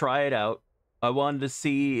wanted to try it out. I wanted to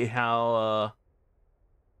see how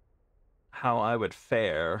I would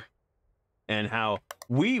fare. And how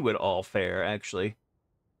we would all fare, actually.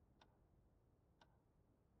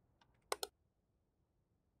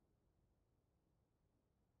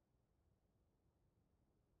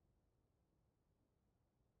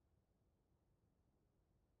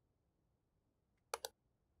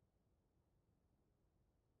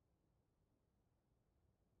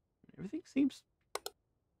 Everything seems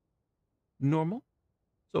normal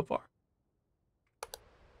so far.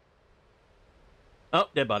 Oh,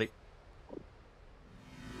 dead body.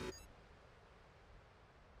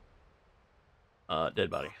 Dead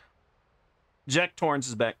body. Jack Torrance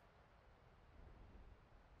is back.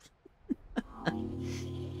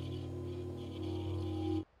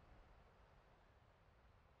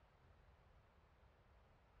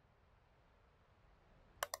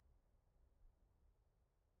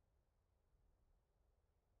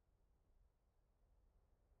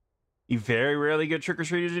 You very rarely get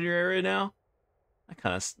trick-or-treaters in your area now?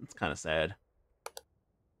 It's kind of sad. I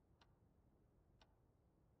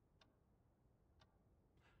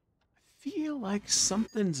feel like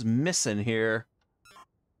something's missing here.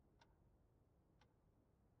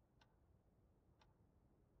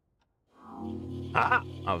 Ah,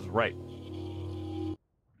 I was right.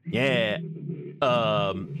 Yeah.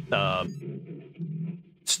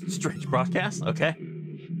 Strange broadcast? Okay.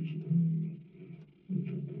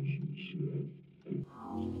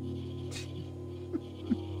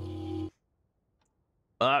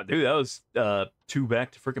 Dude, that was two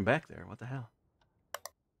back to freaking back there. What the hell?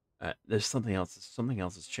 There's something else. Something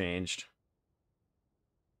else has changed.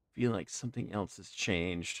 I feel like something else has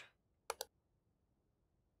changed.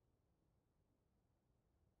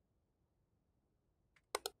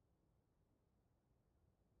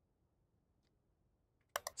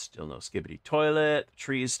 Still no skibbity toilet. The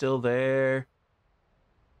tree is still there.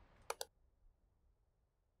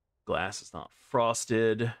 Glass is not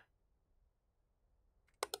frosted.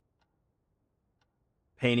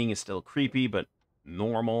 Painting is still creepy, but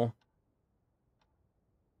normal.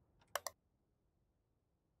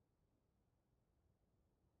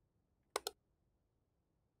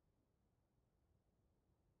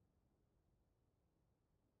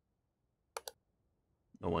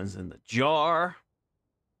 No one's in the jar.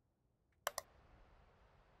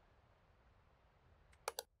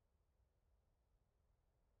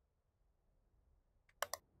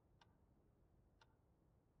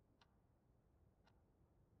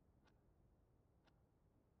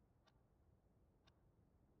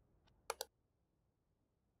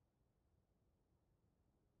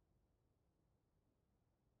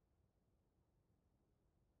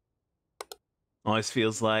 Always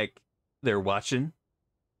feels like they're watching.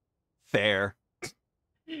 Fair.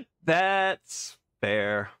 That's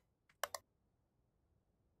fair.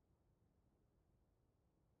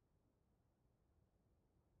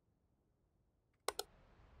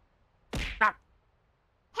 Ah.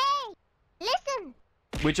 Hey, listen.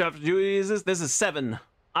 Which observation duty is this? This is 7.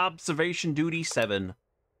 Observation duty 7.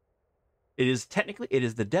 It is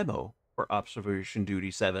the demo for observation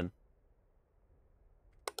duty 7.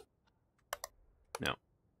 No.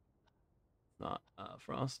 Not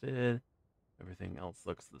frosted. Everything else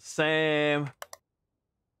looks the same.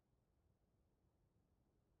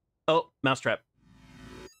 Oh, mousetrap.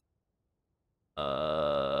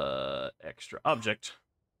 Extra object.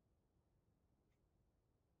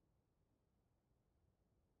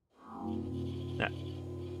 Nah.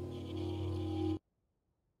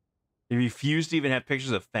 They refuse to even have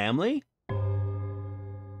pictures of family?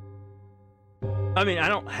 I mean,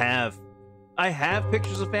 I have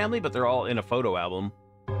pictures of family, but they're all in a photo album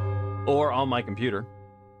or on my computer.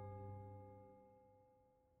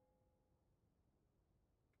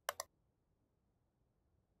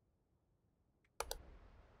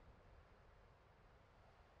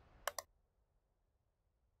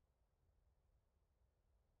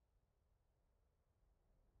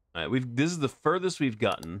 All right, this is the furthest we've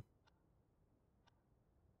gotten.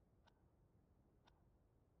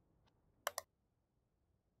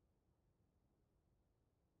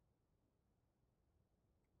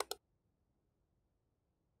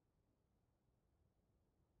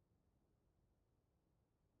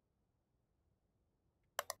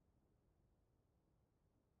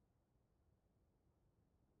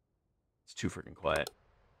 It's too freaking quiet.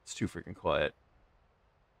 It's too freaking quiet.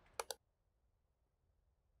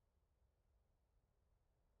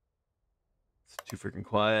 It's too freaking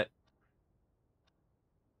quiet.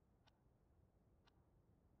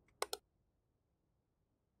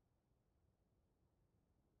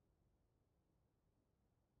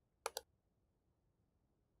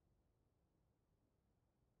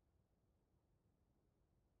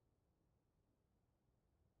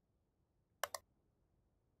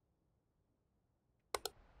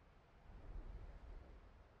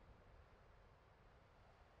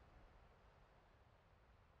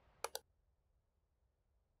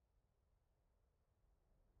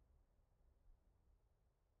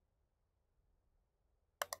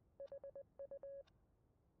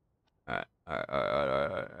 All right, all right, all right, all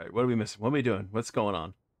right, all right. What are we missing? What are we doing? What's going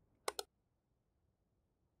on?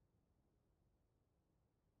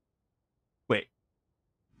 Wait.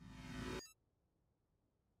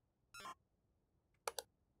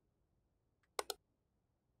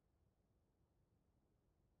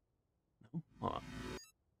 No? Hold on.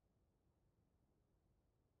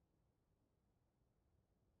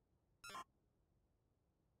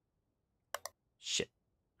 Shit.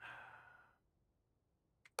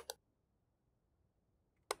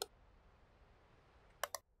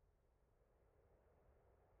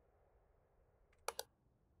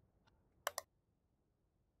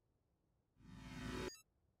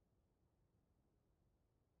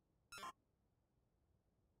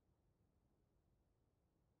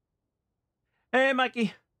 Hey,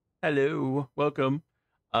 Mikey. Hello. Welcome.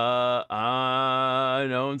 I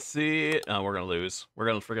don't see it. Oh, we're gonna lose. We're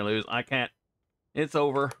gonna freaking lose. I can't. It's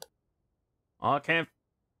over. I can't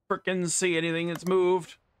freaking see anything that's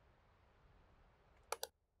moved.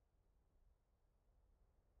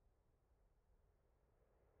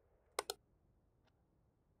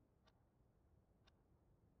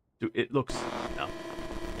 Dude, it looks... No.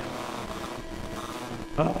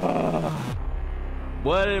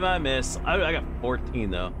 What did I miss? I got 14,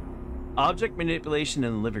 though. Object manipulation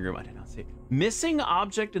in the living room. I did not see it. Missing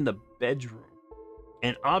object in the bedroom.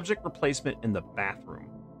 And object replacement in the bathroom.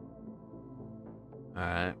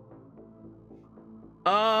 Alright.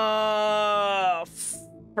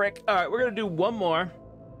 Frick. Alright, we're gonna do one more.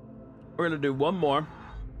 We're gonna do one more.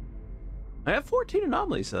 I have 14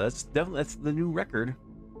 anomalies, so that's the new record.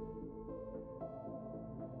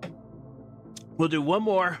 We'll do one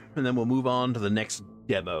more, and then we'll move on to the next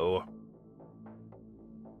demo.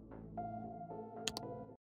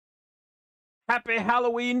 Happy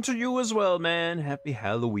Halloween to you as well, man. Happy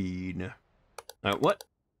Halloween. All right, what?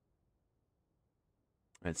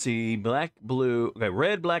 Let's see, black, blue. Okay,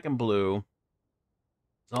 red, black, and blue.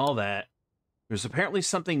 It's all that. There's apparently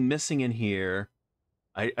something missing in here.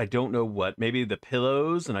 I don't know what. Maybe the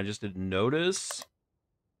pillows, and I just didn't notice.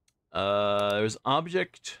 There's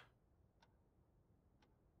object.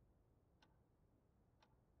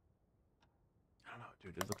 I don't know,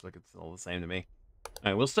 dude. It looks like it's all the same to me.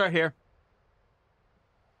 All right, we'll start here.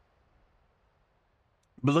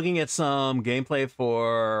 But looking at some gameplay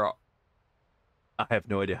for, I have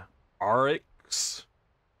no idea, Oryx.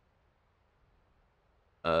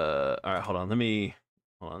 All right, hold on.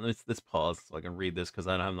 Hold on. Let's pause so I can read this because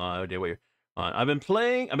I have no idea what you're on. I've been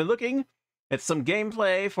looking at some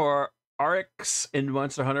gameplay for Oryx in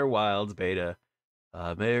Monster Hunter Wilds beta.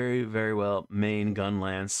 Very, very well. Main gun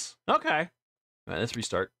lance. Okay. All right, let's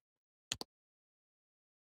restart.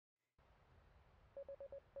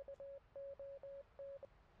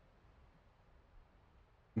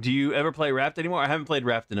 Do you ever play Raft anymore? I haven't played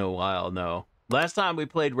Raft in a while, no. Last time we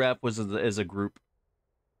played Raft was as a group.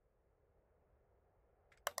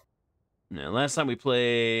 No, last time we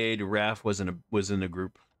played Raft was in a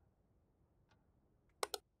group.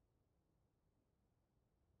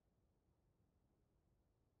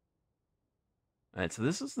 All right, so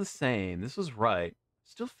this is the same. This was right.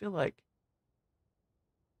 Still feel like,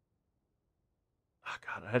 oh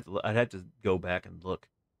god, I'd have to go back and look.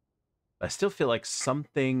 I still feel like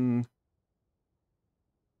something.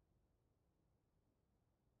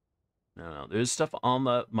 No, there's stuff on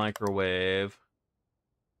the microwave.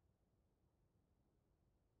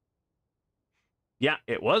 Yeah,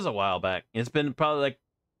 it was a while back. It's been probably like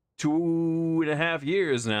 2.5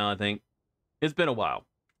 years now, I think. It's been a while.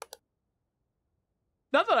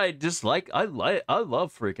 Not that I dislike, I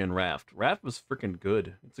love freaking Raft. Raft was freaking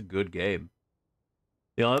good. It's a good game.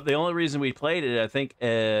 The only reason we played it, I think,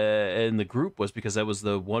 in the group was because that was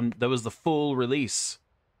the full release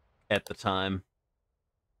at the time.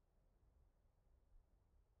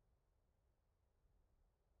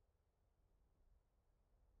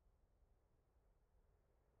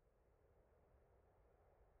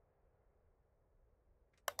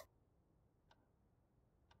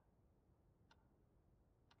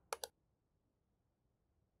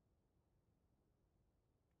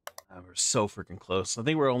 We're so freaking close. I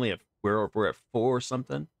think we're only at we're at 4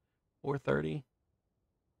 something, 4:30.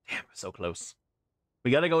 Damn, we're so close.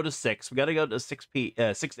 We gotta go to 6. We gotta go to 6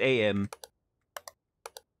 a.m.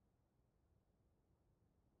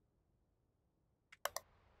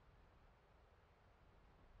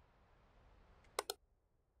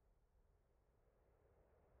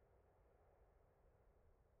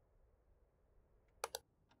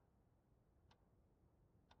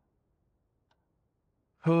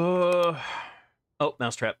 Oh,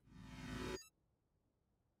 mousetrap.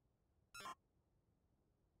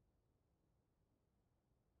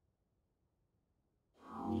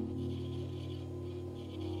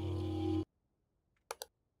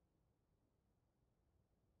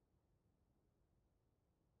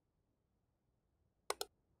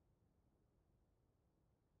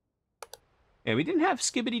 Yeah, we didn't have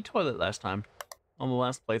Skibidi Toilet last time on the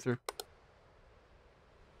last playthrough.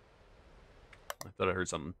 I thought I heard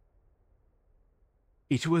something.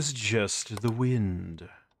 It was just the wind.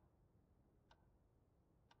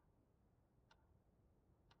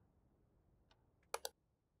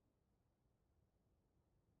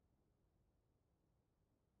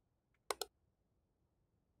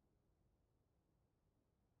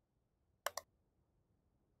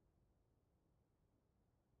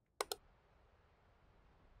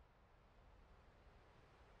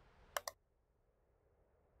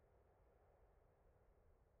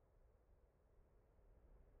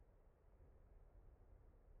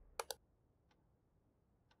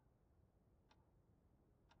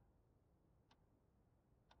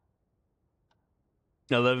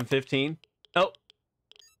 $11.15. Oh,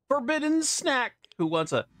 forbidden snack. Who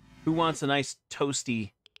wants a nice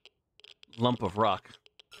toasty lump of rock?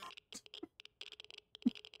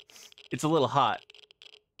 It's a little hot.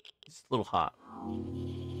 It's a little hot.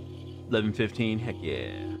 11:15. Heck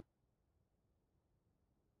yeah.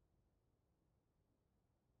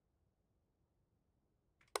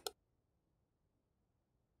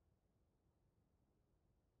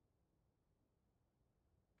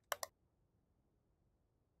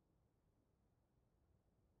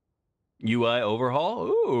 UI overhaul?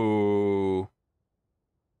 Ooh.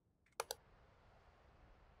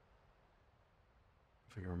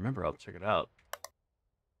 If I can remember, I'll check it out.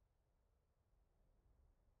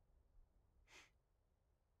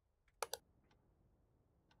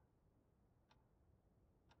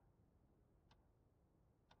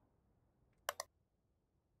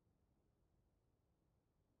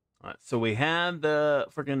 All right, so we had the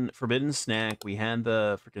freaking forbidden snack. We had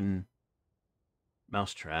the freaking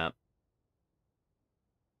mousetrap.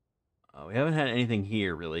 We haven't had anything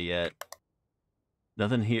here really yet.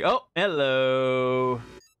 Nothing here. Oh, hello.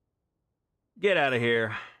 Get out of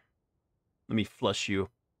here. Let me flush you.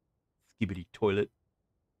 Skibidi toilet.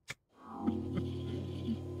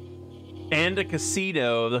 And a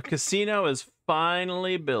casino. The casino is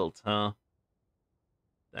finally built, huh?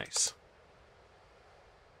 Nice.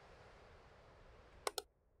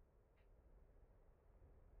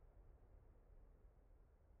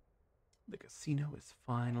 The casino is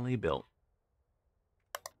finally built.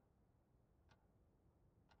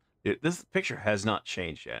 Dude, this picture has not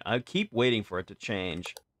changed yet. I keep waiting for it to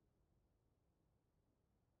change.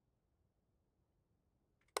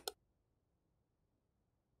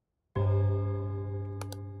 Alright,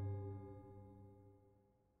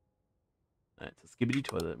 so Skibidi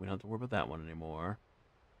toilet. We don't have to worry about that one anymore.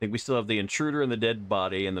 I think we still have the intruder and the dead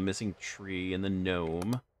body and the missing tree and the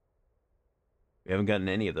gnome. We haven't gotten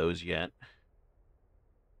any of those yet.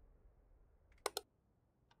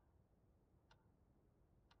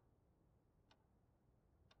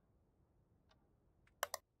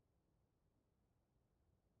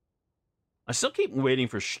 I still keep waiting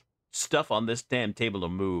for stuff on this damn table to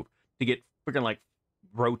move, to get freaking like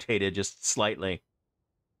rotated just slightly.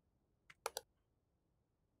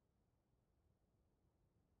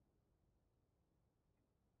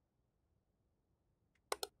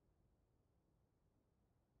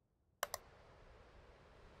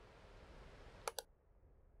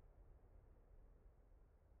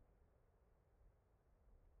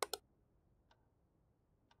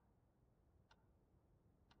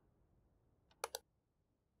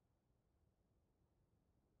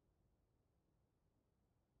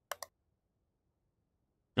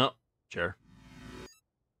 Oh, sure.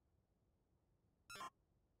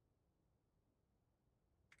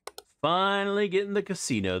 Finally getting the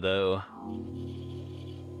casino, though.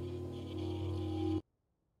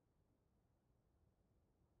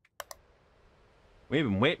 We've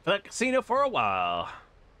been waiting for that casino for a while.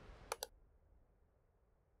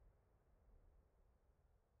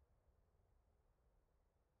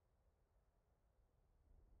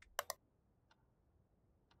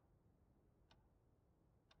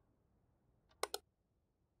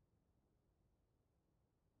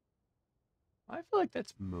 I feel like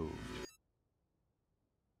that's moved.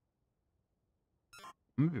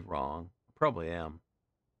 I may be wrong. I probably am.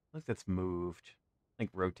 I think that's moved. I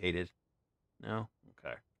think rotated. No?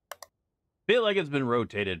 Okay. Feel like it's been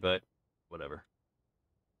rotated, but whatever.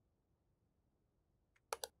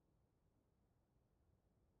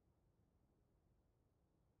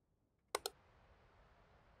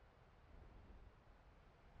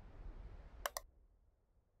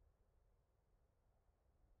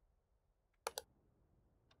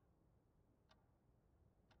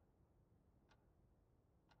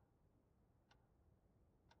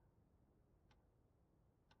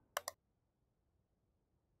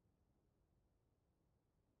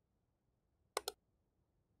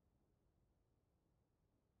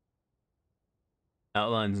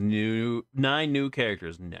 Outlines 9 new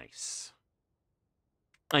characters. Nice.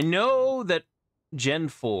 I know that Gen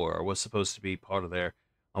 4 was supposed to be part of there.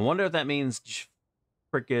 I wonder if that means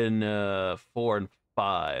freaking 4 and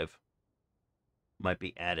 5 might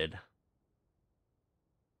be added.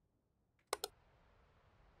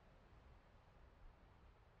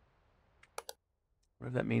 What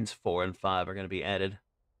if that means 4 and 5 are going to be added?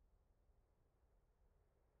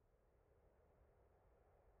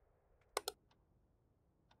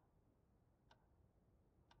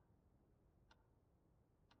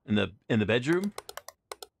 In the bedroom?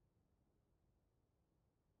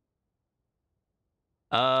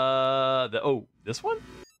 This one?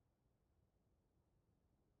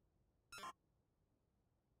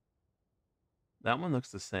 That one looks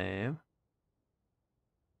the same.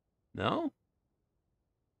 No?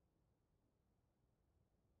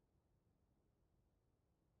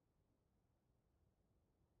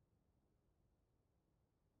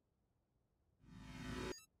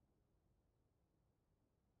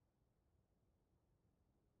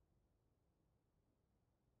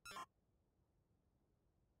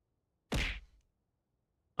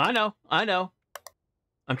 I know.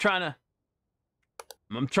 I'm trying to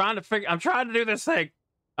do this thing.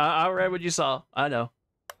 I read what you saw. I know.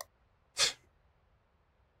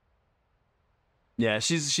 Yeah,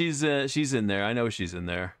 she's in there. I know she's in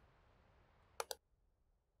there.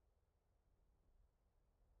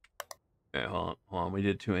 Okay, hold on. We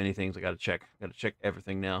did too many things. I gotta check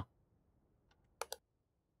everything now.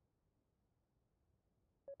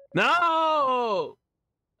 No!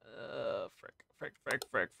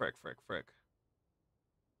 Frick.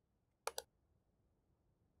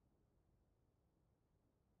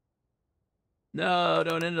 No,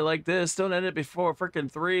 don't end it like this. Don't end it before frickin'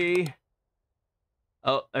 3.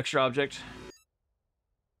 Oh, extra object.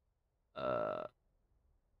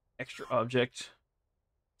 Extra object.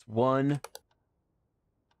 It's 1.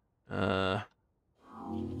 Frick.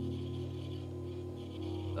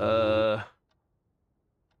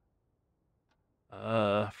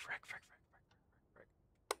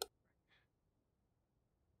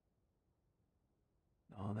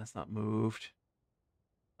 No, that's not moved.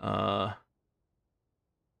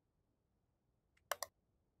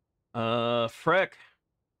 Frick.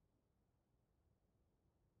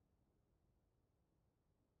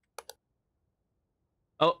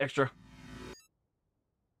 Oh, extra.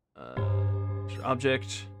 Extra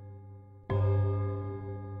object.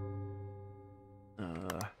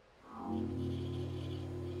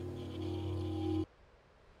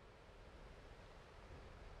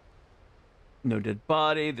 No dead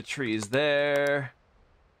body. The tree's there.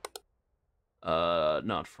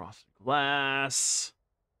 Not frosted glass.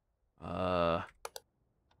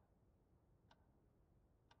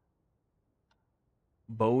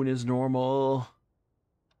 Bone is normal.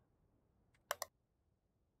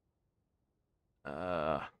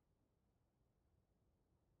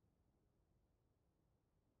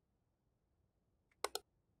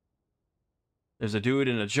 There's a dude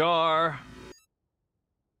in a jar.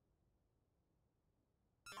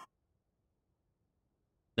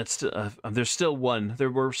 That's still, there's still one.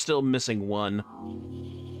 We're still missing one.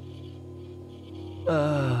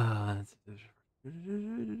 I'm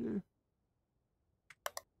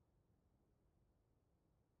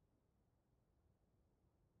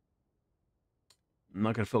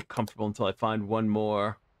not gonna feel comfortable until I find one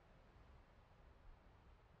more.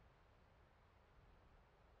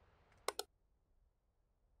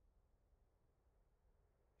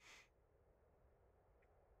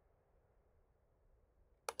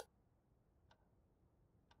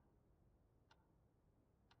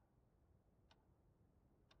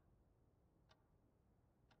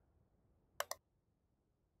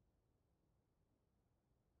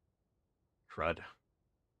 Crud.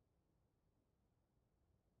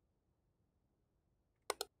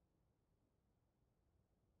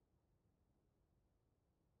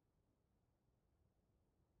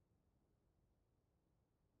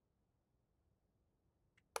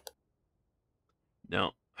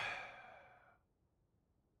 No.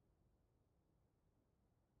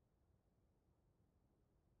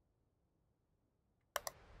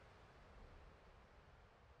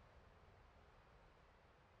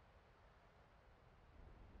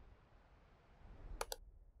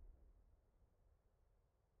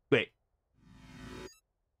 Wait.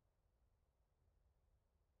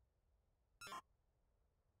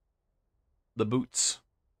 The boots.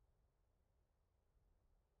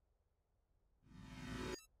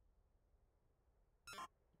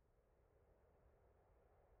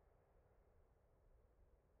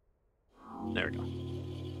 There we go.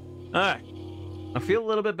 Alright. I feel a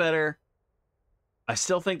little bit better. I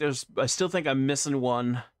still think I'm missing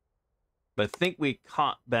one. But I think we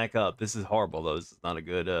caught back up. This is horrible though. This is not a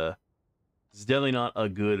good it's definitely not a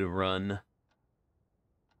good run.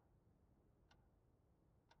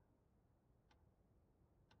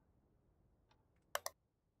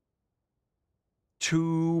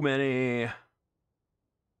 Too many.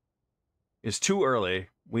 It's too early.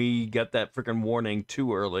 We got that freaking warning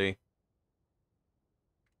too early.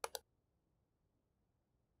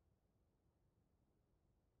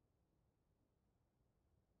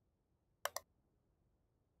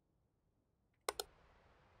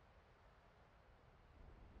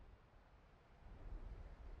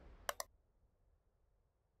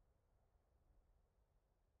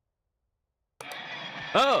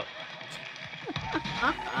 Oh!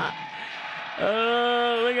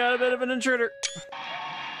 Oh, we got a bit of an intruder.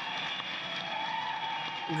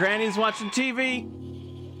 Granny's watching TV.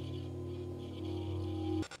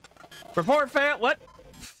 Report fail. What?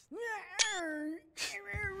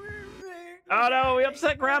 Oh no, we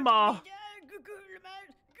upset Grandma.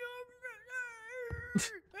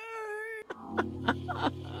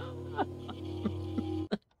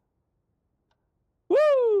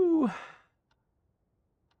 Woo!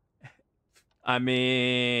 I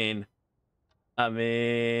mean, I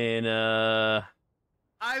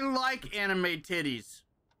like anime titties.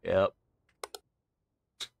 Yep.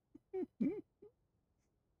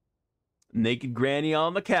 Naked Granny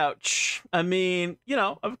on the couch. I mean, you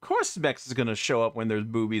know, of course Mex is gonna show up when there's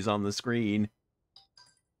boobies on the screen.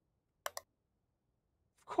 Of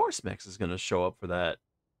course Mex is gonna show up for that.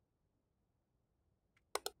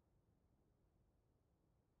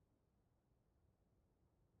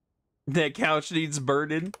 That couch needs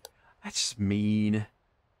burning. That's just mean.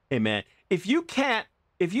 Hey man, if you can't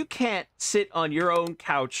sit on your own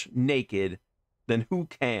couch naked, then who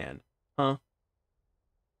can? Huh?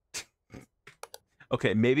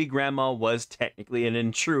 Okay, maybe grandma was technically an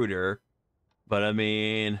intruder, but I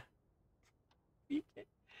mean,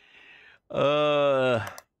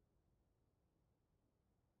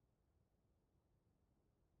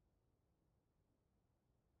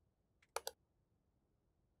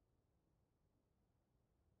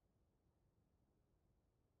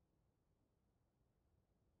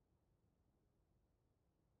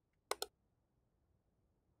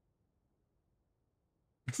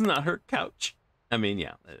 it's not her couch. I mean,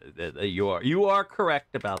 yeah, you are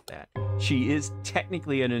correct about that. She is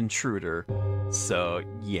technically an intruder, so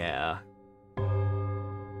yeah.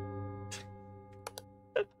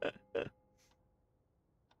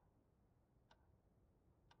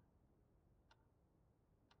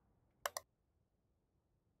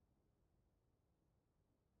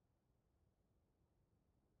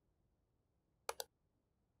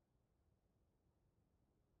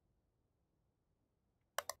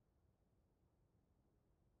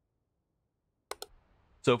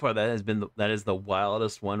 So far, that is the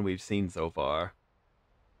wildest one we've seen so far.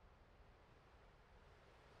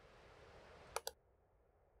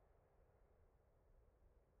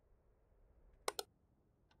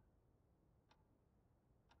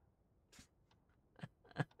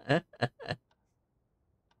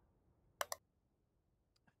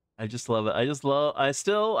 I just love it. I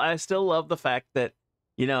still love the fact that,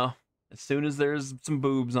 you know, as soon as there's some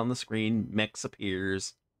boobs on the screen, Mex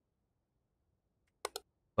appears.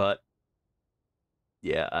 But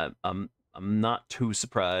yeah, I'm not too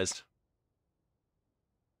surprised.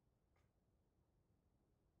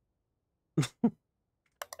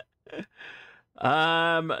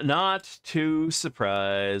 I'm not too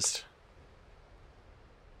surprised.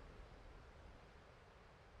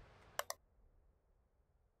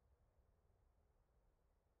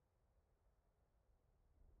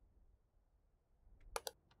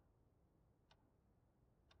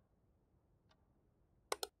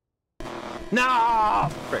 No!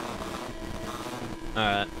 Frick.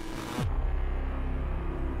 Alright.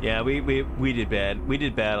 Yeah, we did bad. We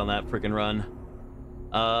did bad on that freaking run.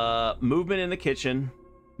 Movement in the kitchen.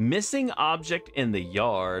 Missing object in the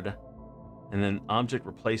yard. And then object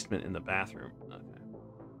replacement in the bathroom. Okay.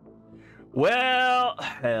 Well,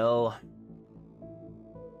 hell.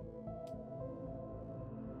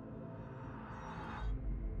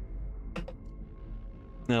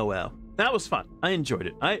 Oh well. That was fun. I enjoyed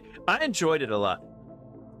it. I enjoyed it a lot.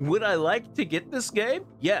 Would I like to get this game?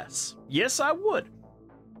 Yes. Yes, I would.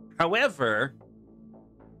 However,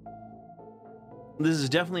 this is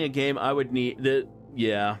definitely a game I would need.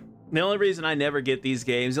 Yeah. The only reason I never get these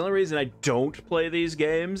games, the only reason I don't play these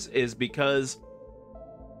games is because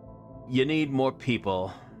you need more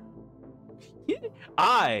people.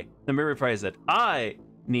 Let me rephrase it. I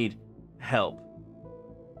need help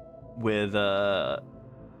with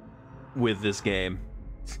this game.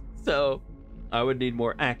 So I would need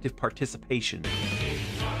more active participation.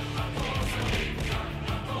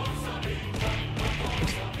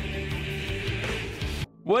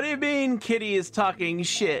 What do you mean Kitty is talking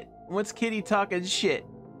shit? What's Kitty talking shit?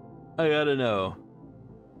 I gotta know.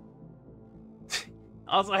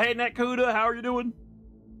 Also, hey Nakuda, how are you doing?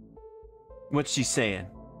 What's she saying?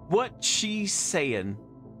 What's she saying?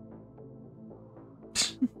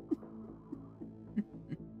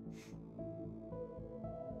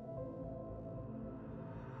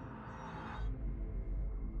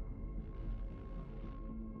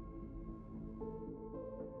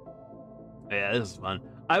 Yeah, this is fun.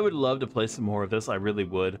 I would love to play some more of this. I really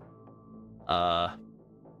would. But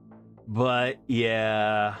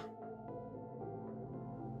yeah.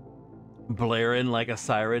 Blaring like a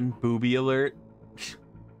siren. Booby alert.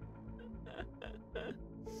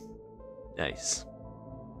 Nice.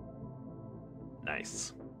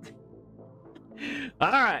 Nice.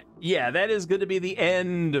 All right. Yeah, that is going to be the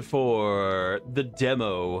end for the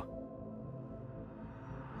demo.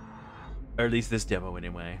 Or at least this demo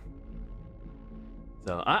anyway.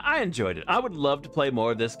 So I enjoyed it. I would love to play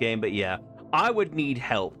more of this game, but yeah, I would need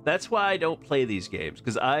help. That's why I don't play these games,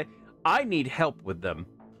 because I need help with them.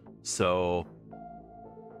 So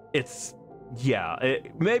it's, yeah,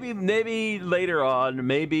 maybe later on,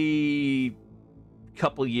 maybe a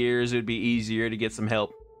couple years, it would be easier to get some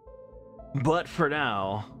help. But for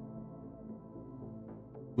now,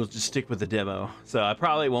 we'll just stick with the demo. So I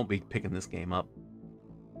probably won't be picking this game up.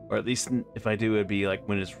 Or at least if I do, it'd be like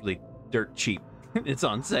when it's really dirt cheap. It's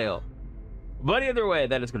on sale. But either way,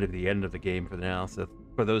 that is going to be the end of the game for now. So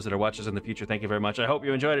For those that are watching us in the future, thank you very much. I hope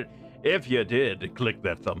you enjoyed it. If you did, click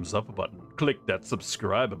that thumbs up button. Click that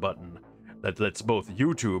subscribe button. That lets both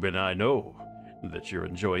YouTube and I know that you're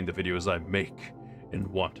enjoying the videos I make and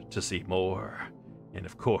want to see more. And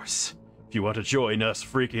of course, if you want to join us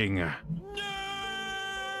freaking...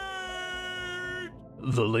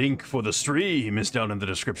 The link for the stream is down in the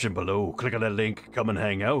description below. Click on that link, come and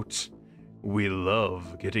hang out. We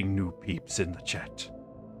love getting new peeps in the chat.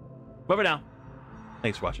 But for now,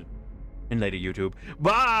 thanks for watching. And later, YouTube.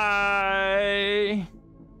 Bye!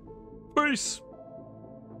 Peace!